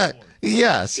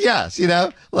 Yes.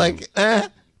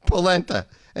 Polenta.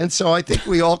 And so I think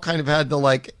we all kind of had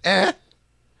the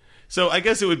So I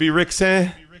guess it would be Rick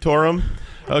Santorum.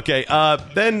 Okay,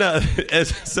 then as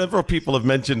several people have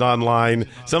mentioned online,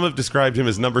 some have described him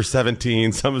as number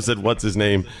 17. Some have said, what's his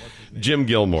name? Jim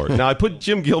Gilmore. Now, I put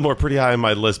Jim Gilmore pretty high on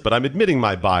my list, but I'm admitting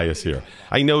my bias here.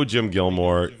 I know Jim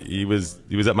Gilmore. He was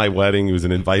at my wedding. He was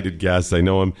an invited guest. I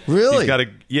know him. Really?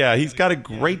 He's got a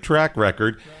great track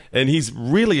record, and he's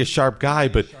really a sharp guy,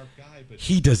 but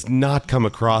he does not come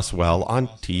across well on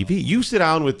TV. You sit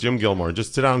down with Jim Gilmore,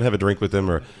 just sit down and have a drink with him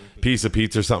or piece of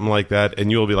pizza or something like that,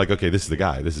 and you'll be like, okay, this is the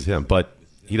guy, this is him. But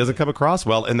he doesn't come across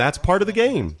well, and that's part of the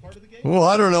game. Well,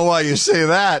 I don't know why you say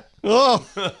that. Oh,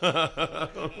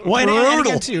 well, and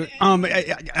again, too,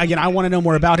 again, I want to know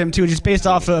more about him, too, just based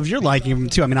off of your liking him,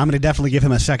 too. I mean, I'm going to definitely give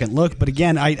him a second look. But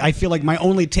again, I feel like my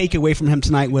only takeaway from him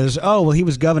tonight was, he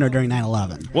was governor during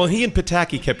 9/11. Well, he and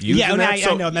Pataki kept using that.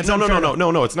 I know. That's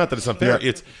no. It's not that it's unfair. Yeah.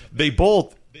 It's they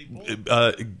both.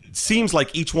 Seems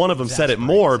like each one of them said it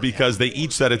more because they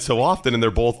each said it so often, and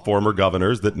they're both former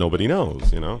governors that nobody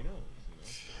knows.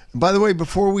 By the way,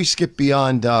 before we skip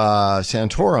beyond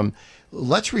Santorum,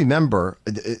 let's remember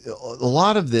a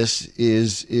lot of this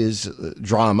is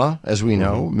drama, as we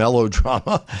know,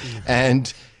 melodrama,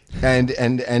 and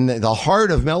the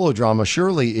heart of melodrama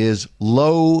surely is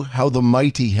 "Lo, how the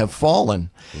mighty have fallen,"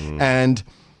 and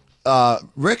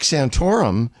Rick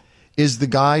Santorum is the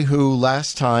guy who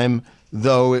last time,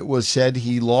 though it was said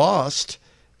he lost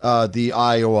the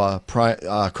Iowa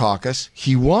caucus,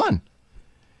 he won.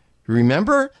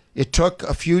 Remember? It took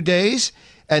a few days,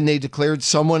 and they declared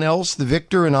someone else the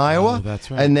victor in Iowa. Oh, that's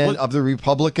right. And then of the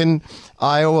Republican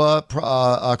Iowa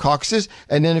caucuses.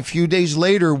 And then a few days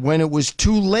later, when it was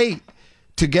too late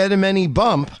to get him any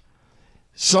bump,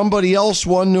 somebody else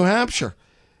won New Hampshire.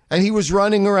 And he was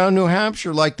running around New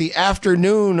Hampshire like the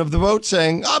afternoon of the vote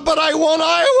saying, but I won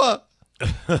Iowa.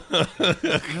 All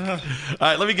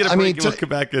right, let me get a break and we'll come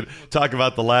back and talk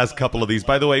about the last couple of these.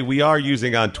 By the way, we are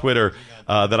using on Twitter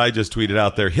that I just tweeted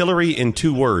out there, Hillary in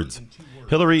 2 words.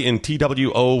 Hillary in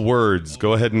TWO words.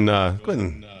 Go ahead and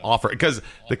offer it, because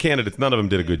the candidates, none of them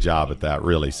did a good job at that,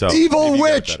 really. So Evil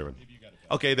witch.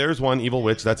 Okay, there's one, evil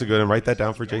witch. That's a good one. Write that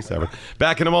down for Jay Severin.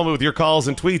 Back in a moment with your calls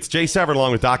and tweets. Jay Severin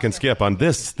along with Doc and Skip on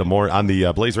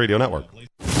the Blaze Radio Network.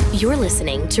 You're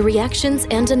listening to reactions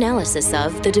and analysis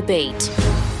of the debate.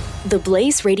 The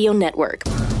Blaze Radio Network.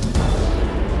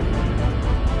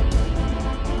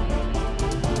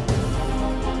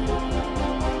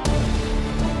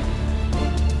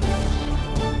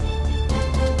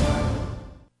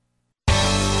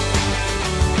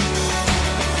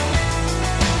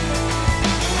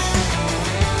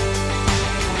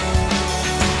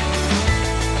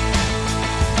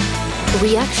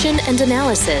 Reaction and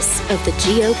analysis of the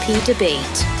GOP debate.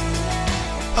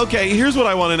 Okay, here's what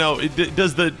I want to know.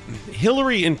 Does the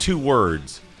Hillary in 2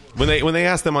 words, when they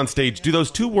ask them on stage, do those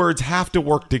 2 words have to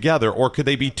work together, or could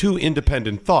they be 2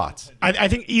 independent thoughts? I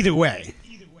think either way.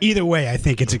 Either way, I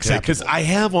think it's acceptable. Because I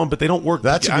have one, but they don't work.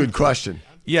 That's a good question.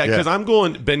 Yeah, because I'm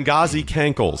going Benghazi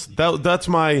Cankles. That's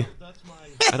my...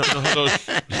 I don't know how those...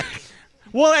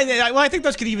 Well, I think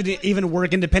those could even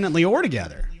work independently or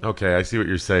together. Okay, I see what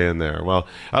you're saying there. Well,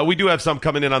 we do have some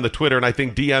coming in on the Twitter, and I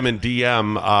think DM and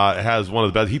DM has one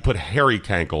of the best. He put Harry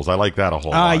Cankles. I like that a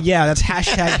whole lot. Yeah, that's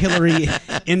hashtag Hillary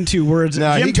in 2 words.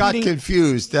 No, he got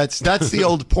confused. That's the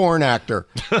old porn actor.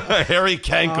 Harry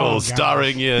Cankles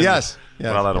starring in... Yes.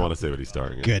 Well, I don't want to say what he's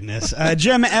starring in. Goodness.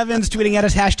 Jim Evans tweeting at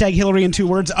us, hashtag Hillary in 2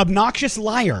 words, obnoxious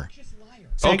liar.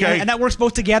 Okay. And that works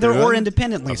both together or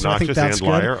independently. Obnoxious, so I think that's and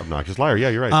liar. Good. Obnoxious liar. Yeah,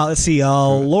 you're right. Let's see.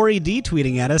 Lori D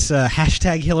tweeting at us,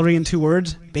 hashtag Hillary in 2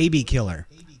 words, baby killer.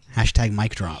 Hashtag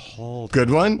mic drop. Good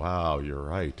one. Wow, you're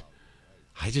right.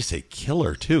 I just say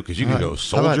killer, too, because you can go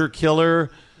soldier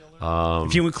killer.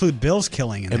 If you include Bill's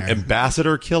killing in there.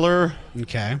 Ambassador killer.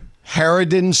 Okay.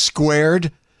 Harridan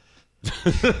squared.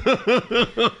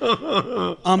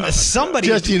 Somebody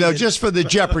just for the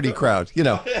Jeopardy crowd,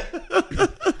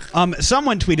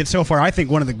 someone tweeted so far, I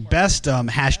think one of the best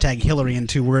hashtag Hillary in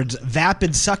 2 words,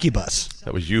 vapid succubus.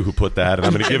 That was you who put that, and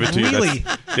I'm going to give it to you.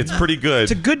 It's pretty good.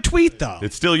 It's a good tweet, though.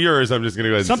 It's still yours. I'm just going to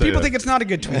go ahead and Some say people that. think it's not a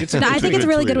good tweet. I think it's a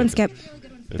really good one, Skip.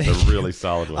 It's a really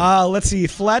solid one. Let's see.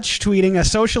 Fletch tweeting a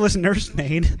socialist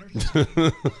nursemaid. I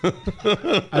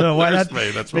don't know why that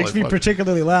that's makes really me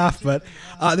particularly laugh, but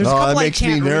there's a couple that makes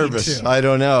me nervous. I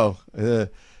don't know.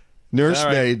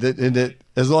 Nursemaid, that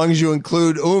as long as you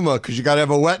include Uma, because you got to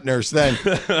have a wet nurse then.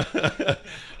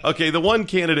 Okay, the one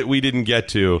candidate we didn't get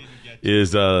to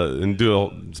is, and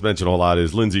Dual's mentioned a whole lot,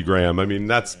 is Lindsey Graham. I mean,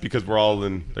 that's because we're all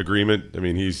in agreement. I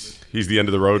mean, he's the end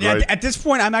of the road, right? At this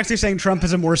point, I'm actually saying Trump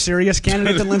is a more serious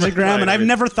candidate than Lindsey Graham, and I've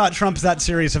never thought Trump's that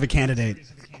serious of a candidate.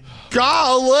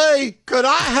 Golly, could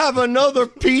I have another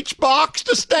peach box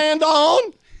to stand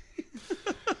on?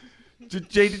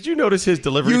 Jay, did you notice his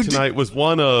delivery tonight was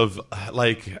one of,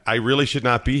 like, I really should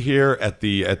not be here at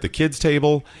the kids'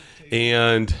 table,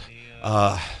 and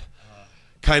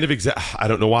kind of I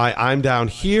don't know why I'm down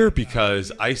here,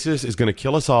 because ISIS is going to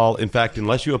kill us all. In fact,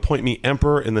 unless you appoint me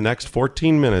emperor in the next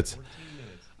 14 minutes,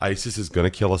 ISIS is going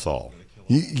to kill us all.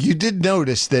 You did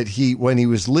notice that when he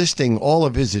was listing all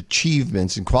of his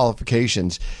achievements and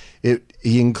qualifications,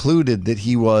 he included that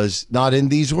he was, not in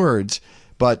these words,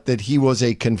 but that he was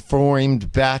a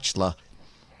confirmed bachelor.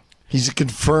 He's a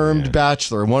confirmed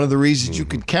bachelor. One of the reasons you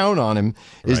can count on him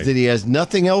is that he has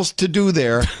nothing else to do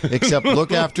there except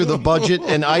look after the budget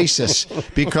and ISIS,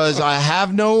 because I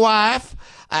have no wife,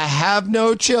 I have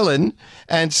no chillin',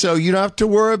 and so you don't have to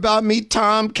worry about me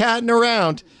tomcatting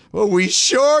around. Well, we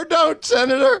sure don't,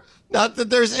 Senator. Not that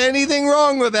there's anything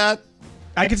wrong with that.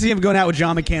 I could see him going out with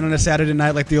John McCain on a Saturday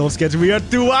night like the old sketch. We are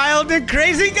two wild and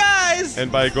crazy guys. And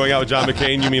by going out with John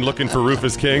McCain, you mean looking for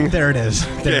Rufus King? There it is.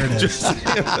 There it is.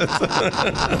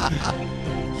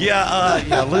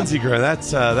 Yeah, Lindsey Graham,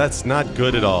 that's not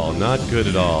good at all. Not good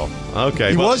at all.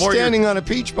 Okay. He was standing on a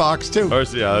peach box, too.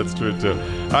 Yeah, that's true, too.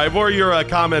 All right, more of your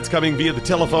comments coming via the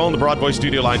telephone, the Broad Voice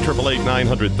studio line,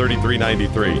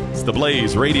 888-900-3393. It's the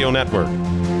Blaze Radio Network.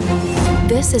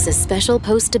 This is a special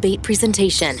post-debate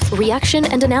presentation, reaction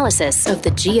and analysis of the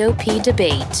GOP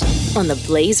debate on the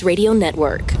Blaze Radio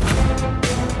Network.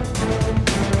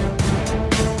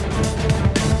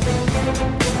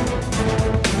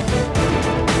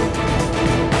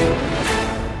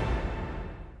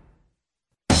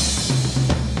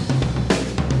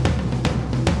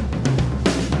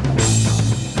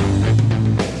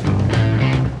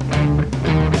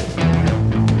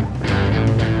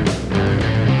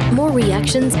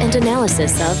 Reactions and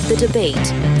analysis of the debate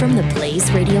from the Blaze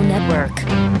Radio Network.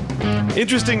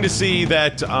 Interesting to see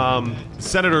that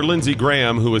Senator Lindsey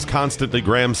Graham, who is constantly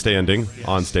Graham-standing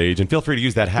on stage, and feel free to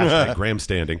use that hashtag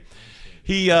Graham-standing,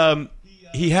 he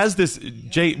has this,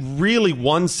 Jay, really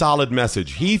one solid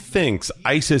message. He thinks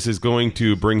ISIS is going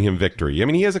to bring him victory. I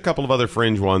mean, he has a couple of other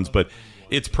fringe ones, but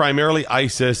it's primarily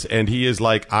ISIS, and he is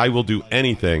like, I will do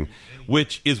anything.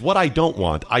 Which is what I don't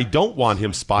want. I don't want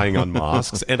him spying on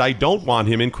mosques, and I don't want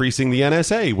him increasing the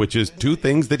NSA, which is two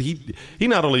things that he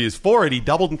not only is for it, he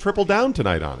doubled and tripled down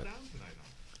tonight on it.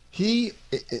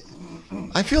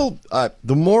 I feel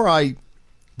the more I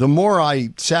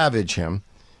savage him,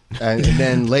 and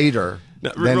then later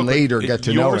get to know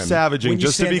him. You're savaging,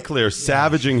 just to be clear,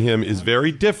 savaging him is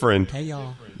very different. Hey,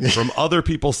 y'all. From other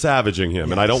people savaging him.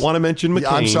 Yes. And I don't want to mention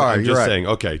McCain. I'm sorry, I'm just saying,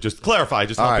 okay, just clarify.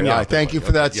 Just helping you out. Thank you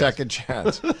for that second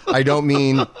chance. I don't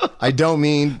mean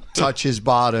touch his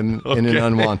bottom in an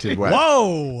unwanted way.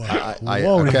 Whoa!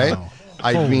 Okay? Now.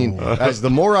 I mean, as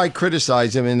the more I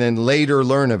criticize him and then later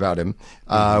learn about him,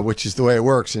 which is the way it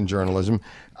works in journalism,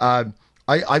 I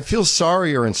feel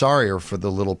sorrier and sorrier for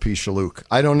the little Pichalouk.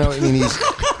 I don't know. I mean,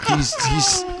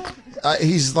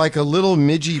 he's like a little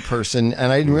midgy person,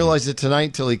 and I didn't realize it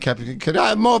tonight till he could I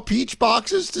have more peach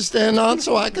boxes to stand on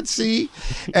so I could see?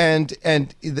 And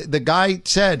the guy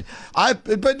said, I've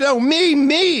been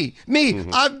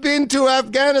to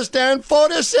Afghanistan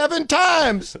 47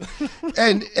 times.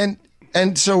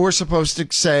 And so we're supposed to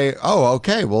say, oh,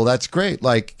 okay, well, that's great.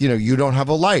 Like, you don't have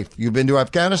a life. You've been to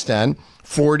Afghanistan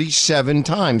 47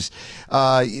 times,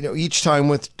 each time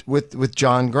with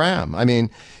John Graham. I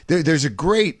mean,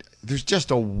 there's just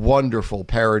a wonderful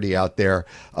parody out there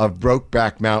of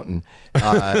Brokeback Mountain,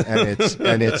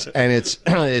 and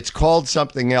it's called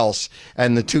something else,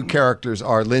 and the two characters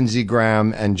are Lindsey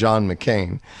Graham and John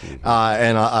McCain,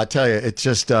 and I tell you, it's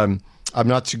just I'm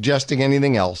not suggesting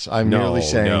anything else. I'm merely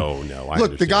saying, no.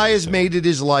 Look, the guy has made it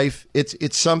his life.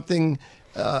 It's something.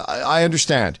 I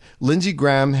understand. Lindsey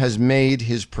Graham has made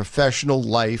his professional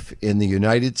life in the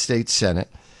United States Senate.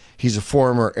 He's a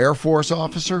former Air Force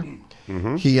officer.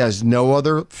 Mm-hmm. He has no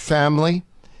other family.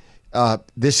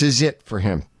 This is it for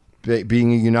him.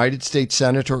 Being a United States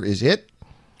Senator is it.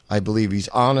 I believe he's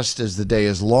honest as the day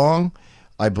is long.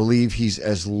 I believe he's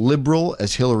as liberal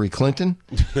as Hillary Clinton.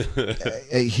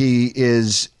 He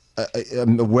is a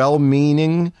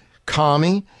well-meaning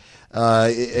commie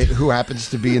who happens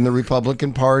to be in the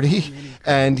Republican Party,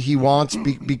 and he wants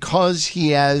because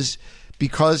he has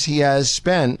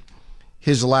spent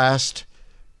his last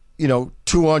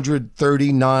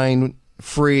 239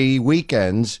 free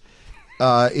weekends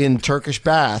in Turkish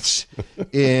baths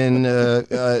in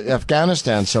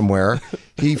Afghanistan somewhere.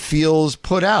 He feels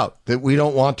put out that we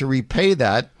don't want to repay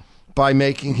that by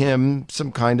making him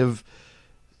some kind of,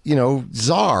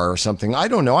 czar or something. I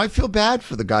don't know. I feel bad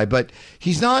for the guy, but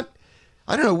he's not.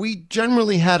 I don't know. We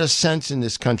generally had a sense in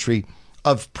this country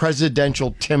of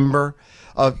presidential timber,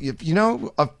 of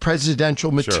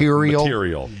presidential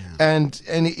material, and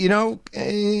or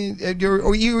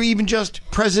you're even just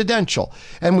presidential,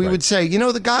 and we would say,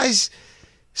 the guy's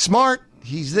smart,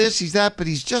 he's this, he's that, but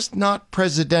he's just not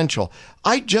presidential.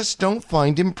 I just don't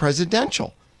find him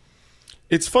presidential.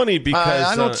 It's funny because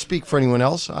I don't speak for anyone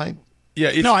else.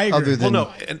 Yeah, no, I agree. Other than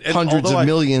and hundreds of although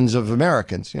millions of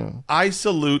Americans, I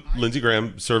salute Lindsey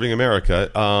Graham serving America,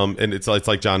 and it's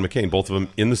like John McCain, both of them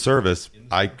in the service.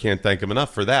 I can't thank him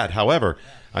enough for that. However,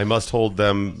 I must hold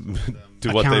them to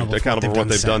accountable for what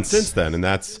they've done since then, and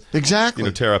that's exactly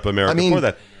tear up America for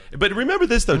that. But remember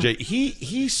this though, Jay,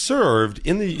 he served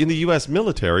in the U.S.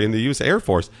 military, in the U.S. Air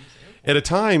Force, at a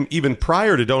time even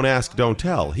prior to Don't Ask, Don't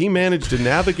Tell. He managed to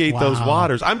navigate those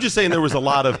waters. I'm just saying there was a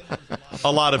lot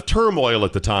of turmoil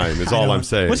at the time. Is all I'm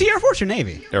saying. Was he Air Force or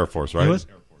Navy? Air Force, right? He was?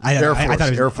 Air Force. I thought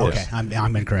it was Air Force. Okay,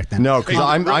 I'm incorrect then. No, because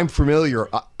I'm familiar.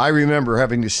 I remember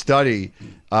having to study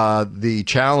the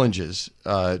challenges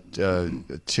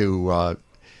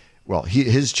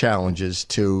his challenges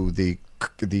to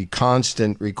the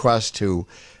constant request to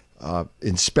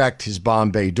inspect his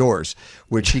bomb bay doors,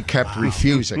 which he kept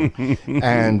refusing,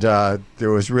 and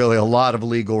there was really a lot of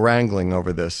legal wrangling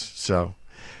over this. So,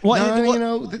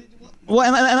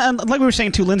 Well, and like we were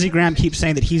saying too, Lindsey Graham keeps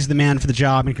saying that he's the man for the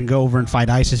job and can go over and fight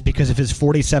ISIS because of his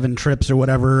 47 trips or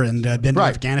whatever, and been to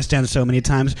Afghanistan so many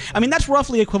times. I mean, that's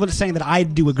roughly equivalent to saying that I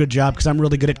do a good job because I'm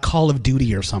really good at Call of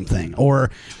Duty or something.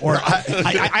 Or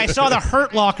I saw The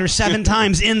Hurt Locker 7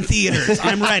 times in theaters.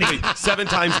 I'm ready. 7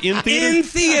 times in theaters? In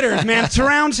theaters, man.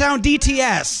 Surround sound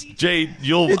DTS. Jay,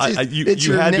 you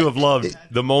had to have loved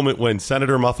the moment when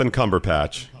Senator Muffin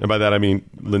Cumberpatch, and by that I mean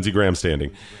Lindsey Graham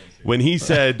standing, when he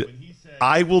said,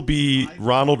 "I will be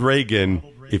Ronald Reagan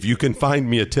if you can find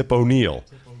me a Tip O'Neill."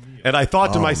 And I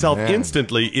thought to myself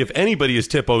instantly, if anybody is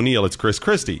Tip O'Neill, it's Chris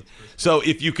Christie. So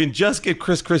if you can just get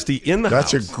Chris Christie in the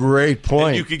house. That's a great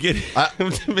point. You could get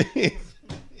him to me.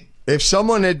 If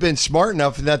someone had been smart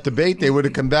enough in that debate, they would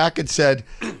have come back and said,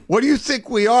 "What do you think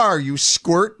we are, you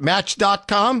squirt,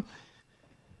 Match.com?"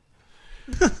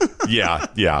 Yeah.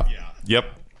 Yep.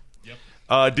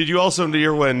 Did you also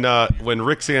hear when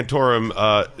Rick Santorum,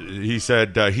 he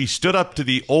said he stood up to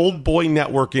the old boy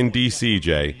network in D.C.,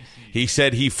 Jay. He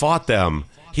said he fought them.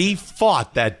 He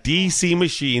fought that D.C.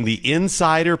 machine, the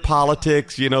insider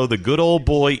politics, the good old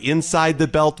boy inside the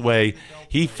Beltway.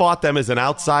 He fought them as an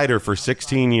outsider for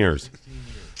 16 years.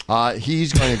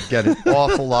 He's going to get an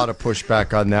awful lot of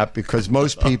pushback on that because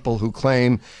most people who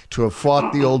claim to have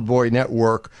fought the old boy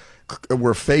network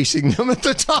were facing them at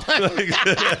the time.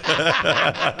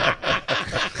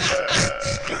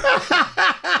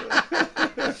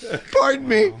 Pardon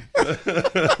me.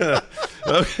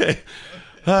 Okay.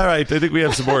 All right. I think we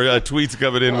have some more tweets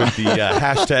coming in with the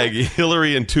hashtag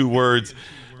Hillary in 2 words.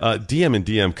 DM and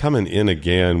DM coming in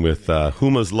again with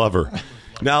Huma's lover.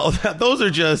 Now, those are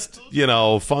just,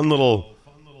 fun little...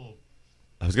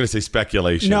 I was going to say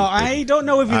speculation. No, I don't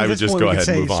know if you I would just go ahead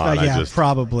and move on.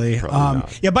 Probably.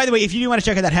 By the way, if you do want to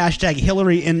check out that hashtag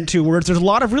Hillary in 2 words, there's a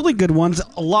lot of really good ones,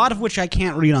 a lot of which I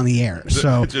can't read on the air.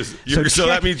 So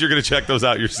that means you're going to check those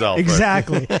out yourself.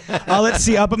 Exactly. Right? Let's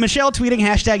see. But Michelle tweeting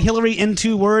hashtag Hillary in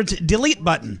 2 words, delete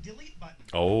button.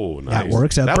 Oh, nice. That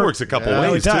works. That works a couple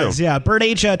ways, it does, too. Yeah. Bird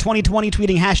H 2020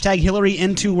 tweeting hashtag Hillary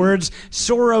in 2 words,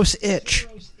 Soros itch.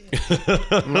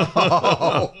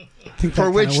 No.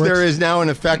 For which there is now an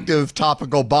effective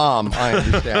topical balm, I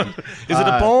understand. Is it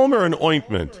a balm or an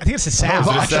ointment? I think it's a salve.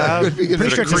 Is it a salve? Pretty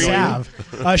sure it's a salve.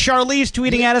 Charlize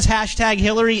tweeting at us, hashtag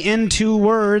Hillary in 2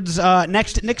 words,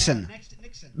 next Nixon.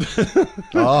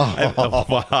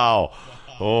 Wow.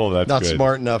 Oh, that's not good.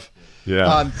 Smart enough.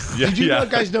 Yeah. Did you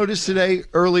guys notice today,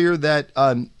 earlier, that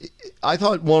I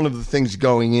thought one of the things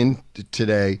going in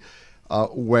today,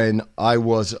 when I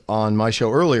was on my show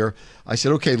earlier, I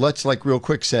said, okay, let's real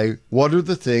quick say, what are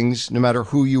the things, no matter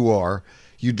who you are,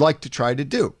 you'd like to try to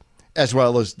do, as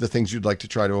well as the things you'd like to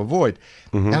try to avoid.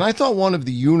 Mm-hmm. And I thought one of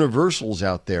the universals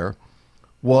out there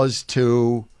was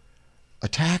to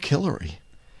attack Hillary,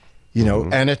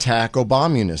 and attack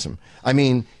Obamunism. I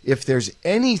mean, if there's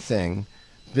anything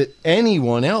that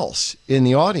anyone else in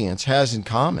the audience has in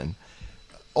common,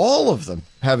 all of them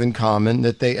have in common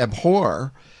that they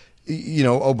abhor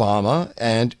Obama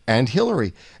and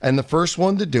Hillary. And the first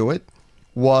one to do it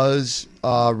was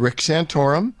Rick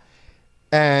Santorum.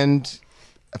 And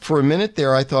for a minute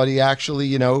there, I thought he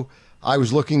actually, I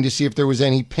was looking to see if there was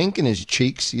any pink in his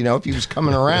cheeks, if he was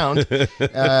coming around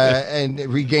and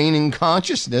regaining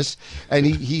consciousness. And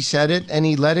he said it and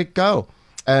he let it go.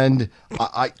 And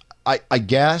I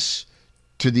guess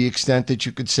to the extent that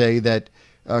you could say that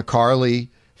Carly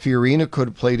Fiorina could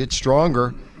have played it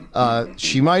stronger,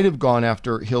 she might have gone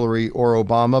after Hillary or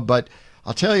Obama, but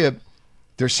I'll tell you,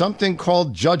 there's something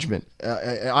called judgment.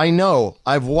 I know.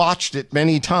 I've watched it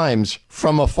many times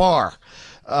from afar,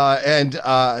 and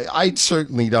I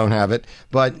certainly don't have it,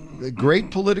 but great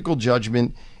political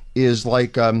judgment is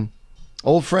like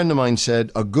old friend of mine said,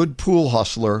 a good pool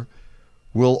hustler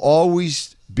will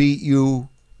always beat you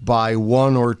by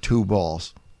 1 or 2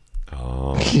 balls.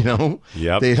 Oh,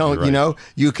 Yep, they don't. Right.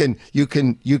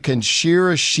 You can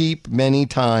shear a sheep many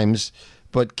times,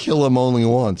 but kill him only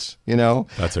once.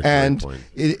 That's a great point.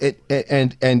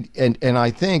 And I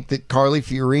think that Carly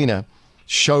Fiorina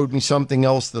showed me something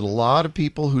else that a lot of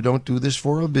people who don't do this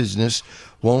for a business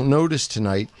won't notice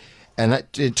tonight. And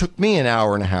it took me an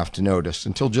hour and a half to notice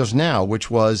until just now,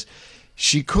 which was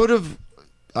she could have.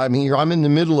 I mean, I'm in the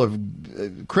middle of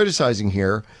criticizing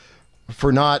here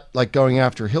for not going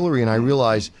after Hillary, and I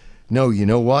realize, no, you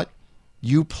know what?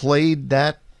 You played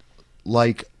that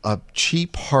like a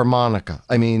cheap harmonica.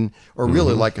 I mean, or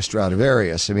really like a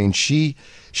Stradivarius. I mean, she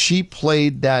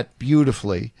played that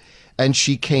beautifully, and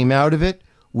she came out of it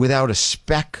without a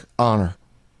speck on her.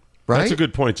 Right? That's a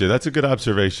good point, Jay. That's a good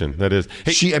observation. That is.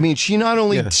 Hey, she not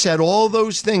only said all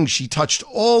those things, she touched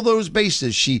all those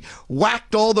bases, she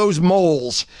whacked all those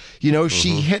moles.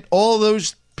 She hit all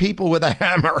those people with a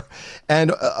hammer,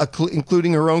 and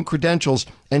including her own credentials,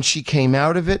 and she came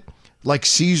out of it like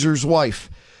Caesar's wife.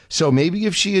 So maybe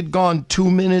if she had gone 2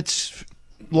 minutes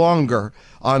longer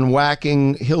on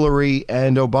whacking Hillary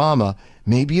and Obama,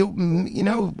 maybe a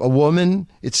woman,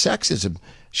 it's sexism.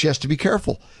 She has to be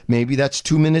careful. Maybe that's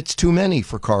 2 minutes too many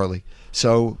for Carly.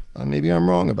 So maybe I'm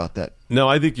wrong about that. No,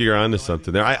 I think you're onto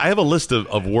something there. I have a list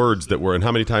of words that were and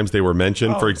how many times they were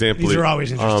mentioned. For example, these are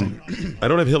always interesting. I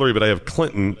don't have Hillary, but I have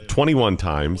Clinton 21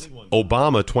 times,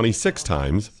 Obama 26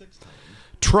 times,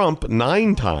 Trump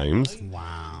 9 times,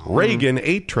 Reagan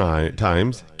 8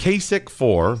 times, Kasich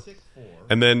 4,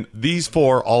 and then these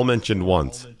 4 all mentioned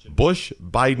once: Bush,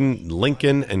 Biden,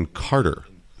 Lincoln, and Carter.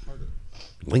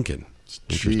 Lincoln.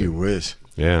 Gee whiz.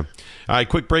 Yeah. All right,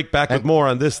 quick break. Back with more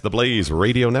on this, the Blaze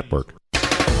Radio Network.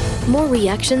 More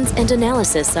reactions and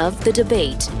analysis of the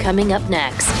debate coming up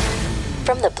next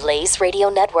from the Blaze Radio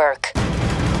Network.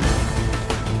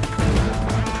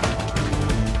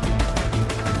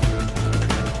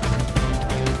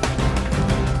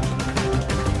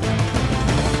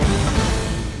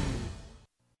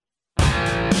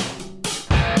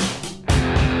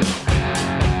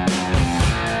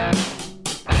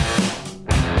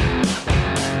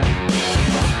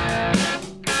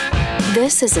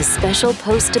 This is a special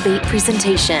post-debate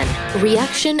presentation,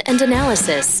 reaction and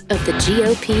analysis of the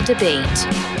GOP debate.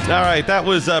 All right, that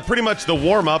was pretty much the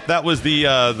warm-up. That was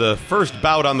the first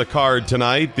bout on the card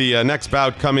tonight. The next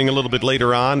bout coming a little bit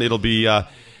later on. It'll be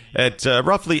at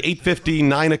roughly 8:50,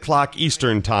 9 o'clock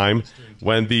Eastern time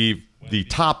when the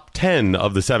top 10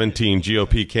 of the 17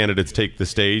 GOP candidates take the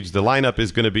stage. The lineup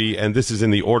is going to be, and this is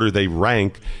in the order they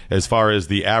rank as far as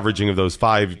the averaging of those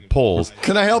 5 polls.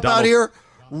 Can I help out here?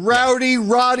 Rowdy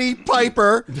Roddy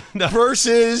Piper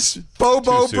versus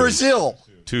Bobo Brazil.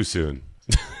 Too soon.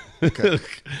 Okay,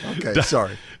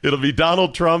 sorry. It'll be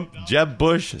Donald Trump, Jeb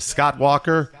Bush, Scott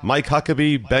Walker, Mike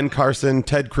Huckabee, Ben Carson,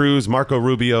 Ted Cruz, Marco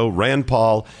Rubio, Rand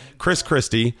Paul, Chris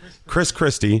Christie, and John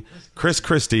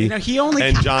Kasich. He only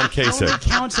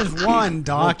counts as one,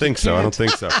 Doc. I don't think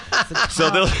so. So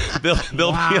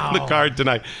they'll be on the card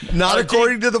tonight. Not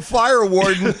according to the fire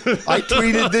warden. I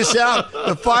tweeted this out.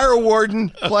 The fire warden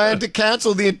planned to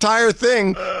cancel the entire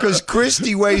thing because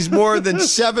Christie weighs more than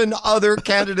 7 other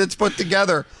candidates put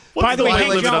together. By the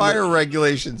way, fire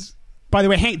regulations. By the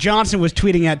way, Hank Johnson was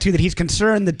tweeting out, too, that he's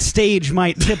concerned the stage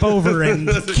might tip over and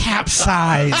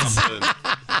capsize.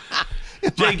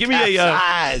 Jay, give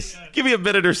me a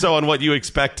minute or so on what you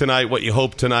expect tonight, what you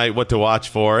hope tonight, what to watch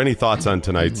for. Any thoughts on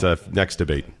tonight's next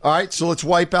debate? All right, so let's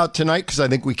wipe out tonight because I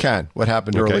think we can, what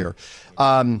happened earlier.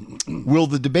 Will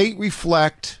the debate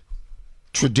reflect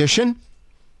tradition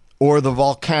or the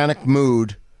volcanic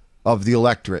mood of the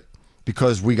electorate?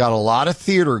 Because we got a lot of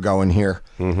theater going here,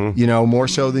 more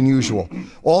so than usual.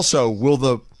 Also, will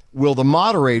the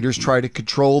moderators try to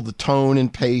control the tone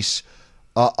and pace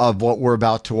of what we're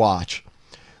about to watch?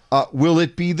 Will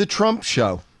it be the Trump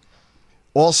show?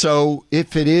 Also,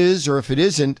 if it is or if it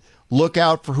isn't, look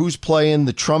out for who's playing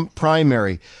the Trump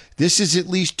primary. This is at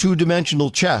least 2-dimensional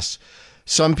chess.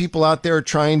 Some people out there are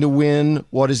trying to win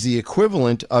what is the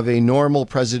equivalent of a normal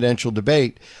presidential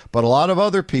debate, but a lot of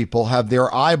other people have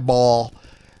their eyeball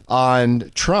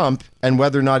on Trump and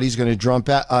whether or not he's going to jump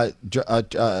out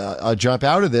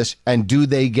of this, and do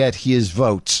they get his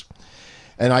votes?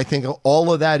 And I think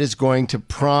all of that is going to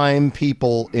prime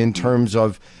people in terms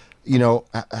of,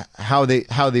 how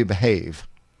they behave.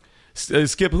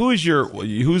 Skip,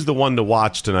 who's the one to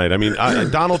watch tonight? I mean,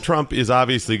 Donald Trump is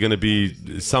obviously going to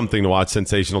be something to watch,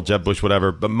 sensational, Jeb Bush,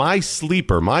 whatever. But my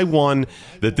sleeper, my one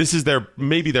that this is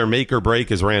maybe their make or break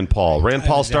is Rand Paul. Rand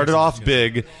Paul started off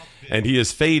big, and he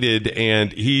is faded,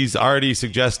 and he's already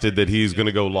suggested that he's going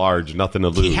to go large, nothing to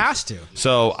lose. He has to.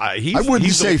 So I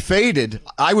wouldn't say faded.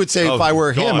 I would say if I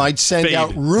were him, I'd send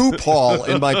out RuPaul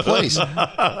in my place.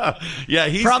 Yeah,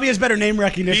 he's probably has better name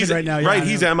recognition right now. Right,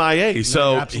 he's MIA,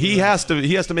 so he has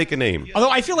to make a name.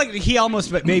 Although I feel like he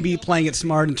almost may be playing it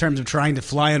smart in terms of trying to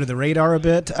fly under the radar a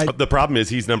bit. The problem is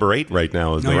he's number 8 right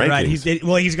now in the rankings.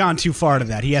 Right. He's gone too far to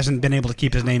that. He hasn't been able to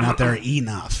keep his name out there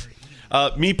enough.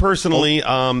 Me personally,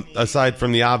 aside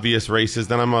from the obvious races,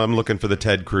 then I'm looking for the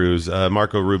Ted Cruz.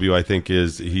 Marco Rubio, I think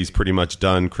he's pretty much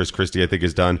done. Chris Christie, I think,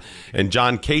 is done, and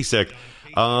John Kasich.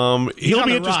 He's on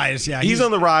the rise. Yeah, he's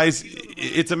on the rise.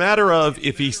 It's a matter of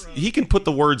if he can put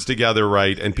the words together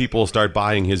right, and people will start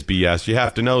buying his BS. You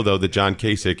have to know though that John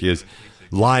Kasich is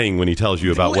lying when he tells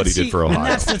you about what he did for Ohio. And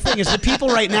that's the thing, is the people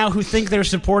right now who think they're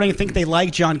supporting, think they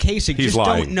like John Kasich,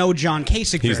 don't know John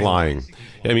Kasich. He's lying.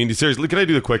 I mean, seriously, can I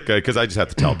do the quick, because I just have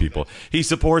to tell people. He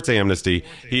supports amnesty.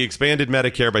 He expanded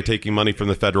Medicare by taking money from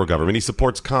the federal government. He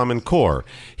supports Common Core.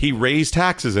 He raised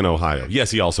taxes in Ohio.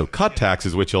 Yes, he also cut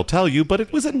taxes, which he'll tell you, but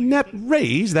it was a net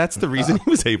raise. That's the reason he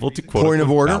was able to, quote,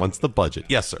 balance the budget.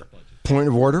 Yes, sir. Point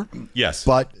of order? Yes.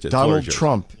 But Donald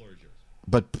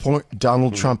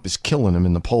Trump is killing him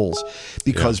in the polls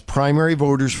because primary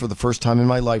voters, for the first time in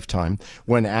my lifetime,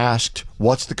 when asked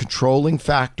what's the controlling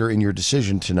factor in your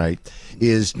decision tonight,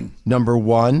 is number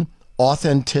 1,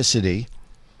 authenticity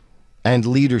and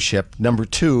leadership. Number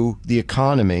 2, the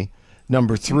economy.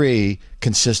 Number 3,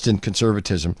 consistent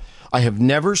conservatism. I have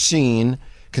never seen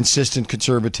consistent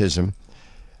conservatism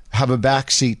have a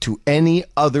backseat to any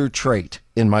other trait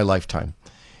in my lifetime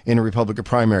in a Republican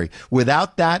primary.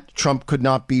 Without that, Trump could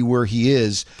not be where he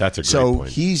is. That's a great point.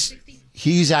 So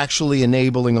he's actually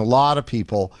enabling a lot of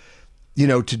people,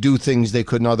 to do things they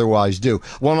couldn't otherwise do.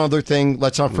 One other thing,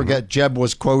 let's not forget, Jeb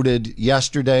was quoted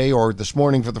yesterday or this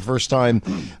morning for the first time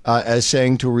as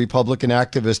saying to a Republican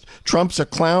activist, Trump's a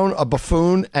clown, a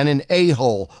buffoon, and an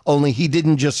a-hole, only he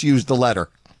didn't just use the letter.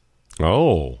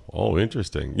 Oh,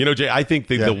 interesting. Jay, I think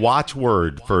the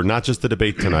watchword for not just the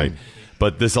debate tonight,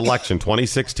 but this election,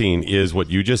 2016, is what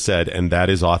you just said, and that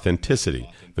is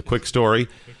authenticity. The quick story,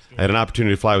 I had an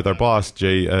opportunity to fly with our boss,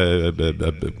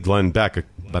 Glenn Beck,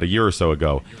 about a year or so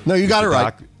ago. No, you got it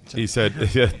right. He said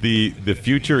the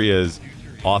future is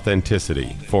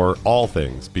authenticity for all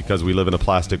things, because we live in a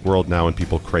plastic world now and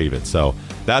people crave it. So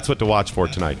that's what to watch for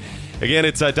tonight. Again,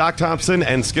 it's Doc Thompson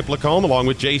and Skip LaCombe along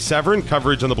with Jay Severin.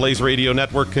 Coverage on the Blaze Radio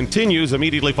Network continues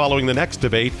immediately following the next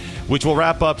debate, which will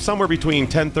wrap up somewhere between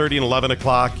 10:30 and 11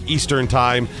 o'clock Eastern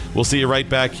Time. We'll see you right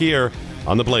back here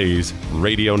on the Blaze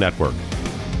Radio Network.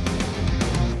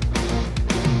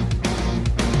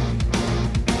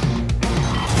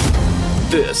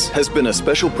 This has been a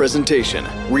special presentation,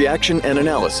 reaction and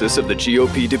analysis of the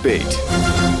GOP debate.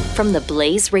 From the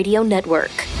Blaze Radio Network.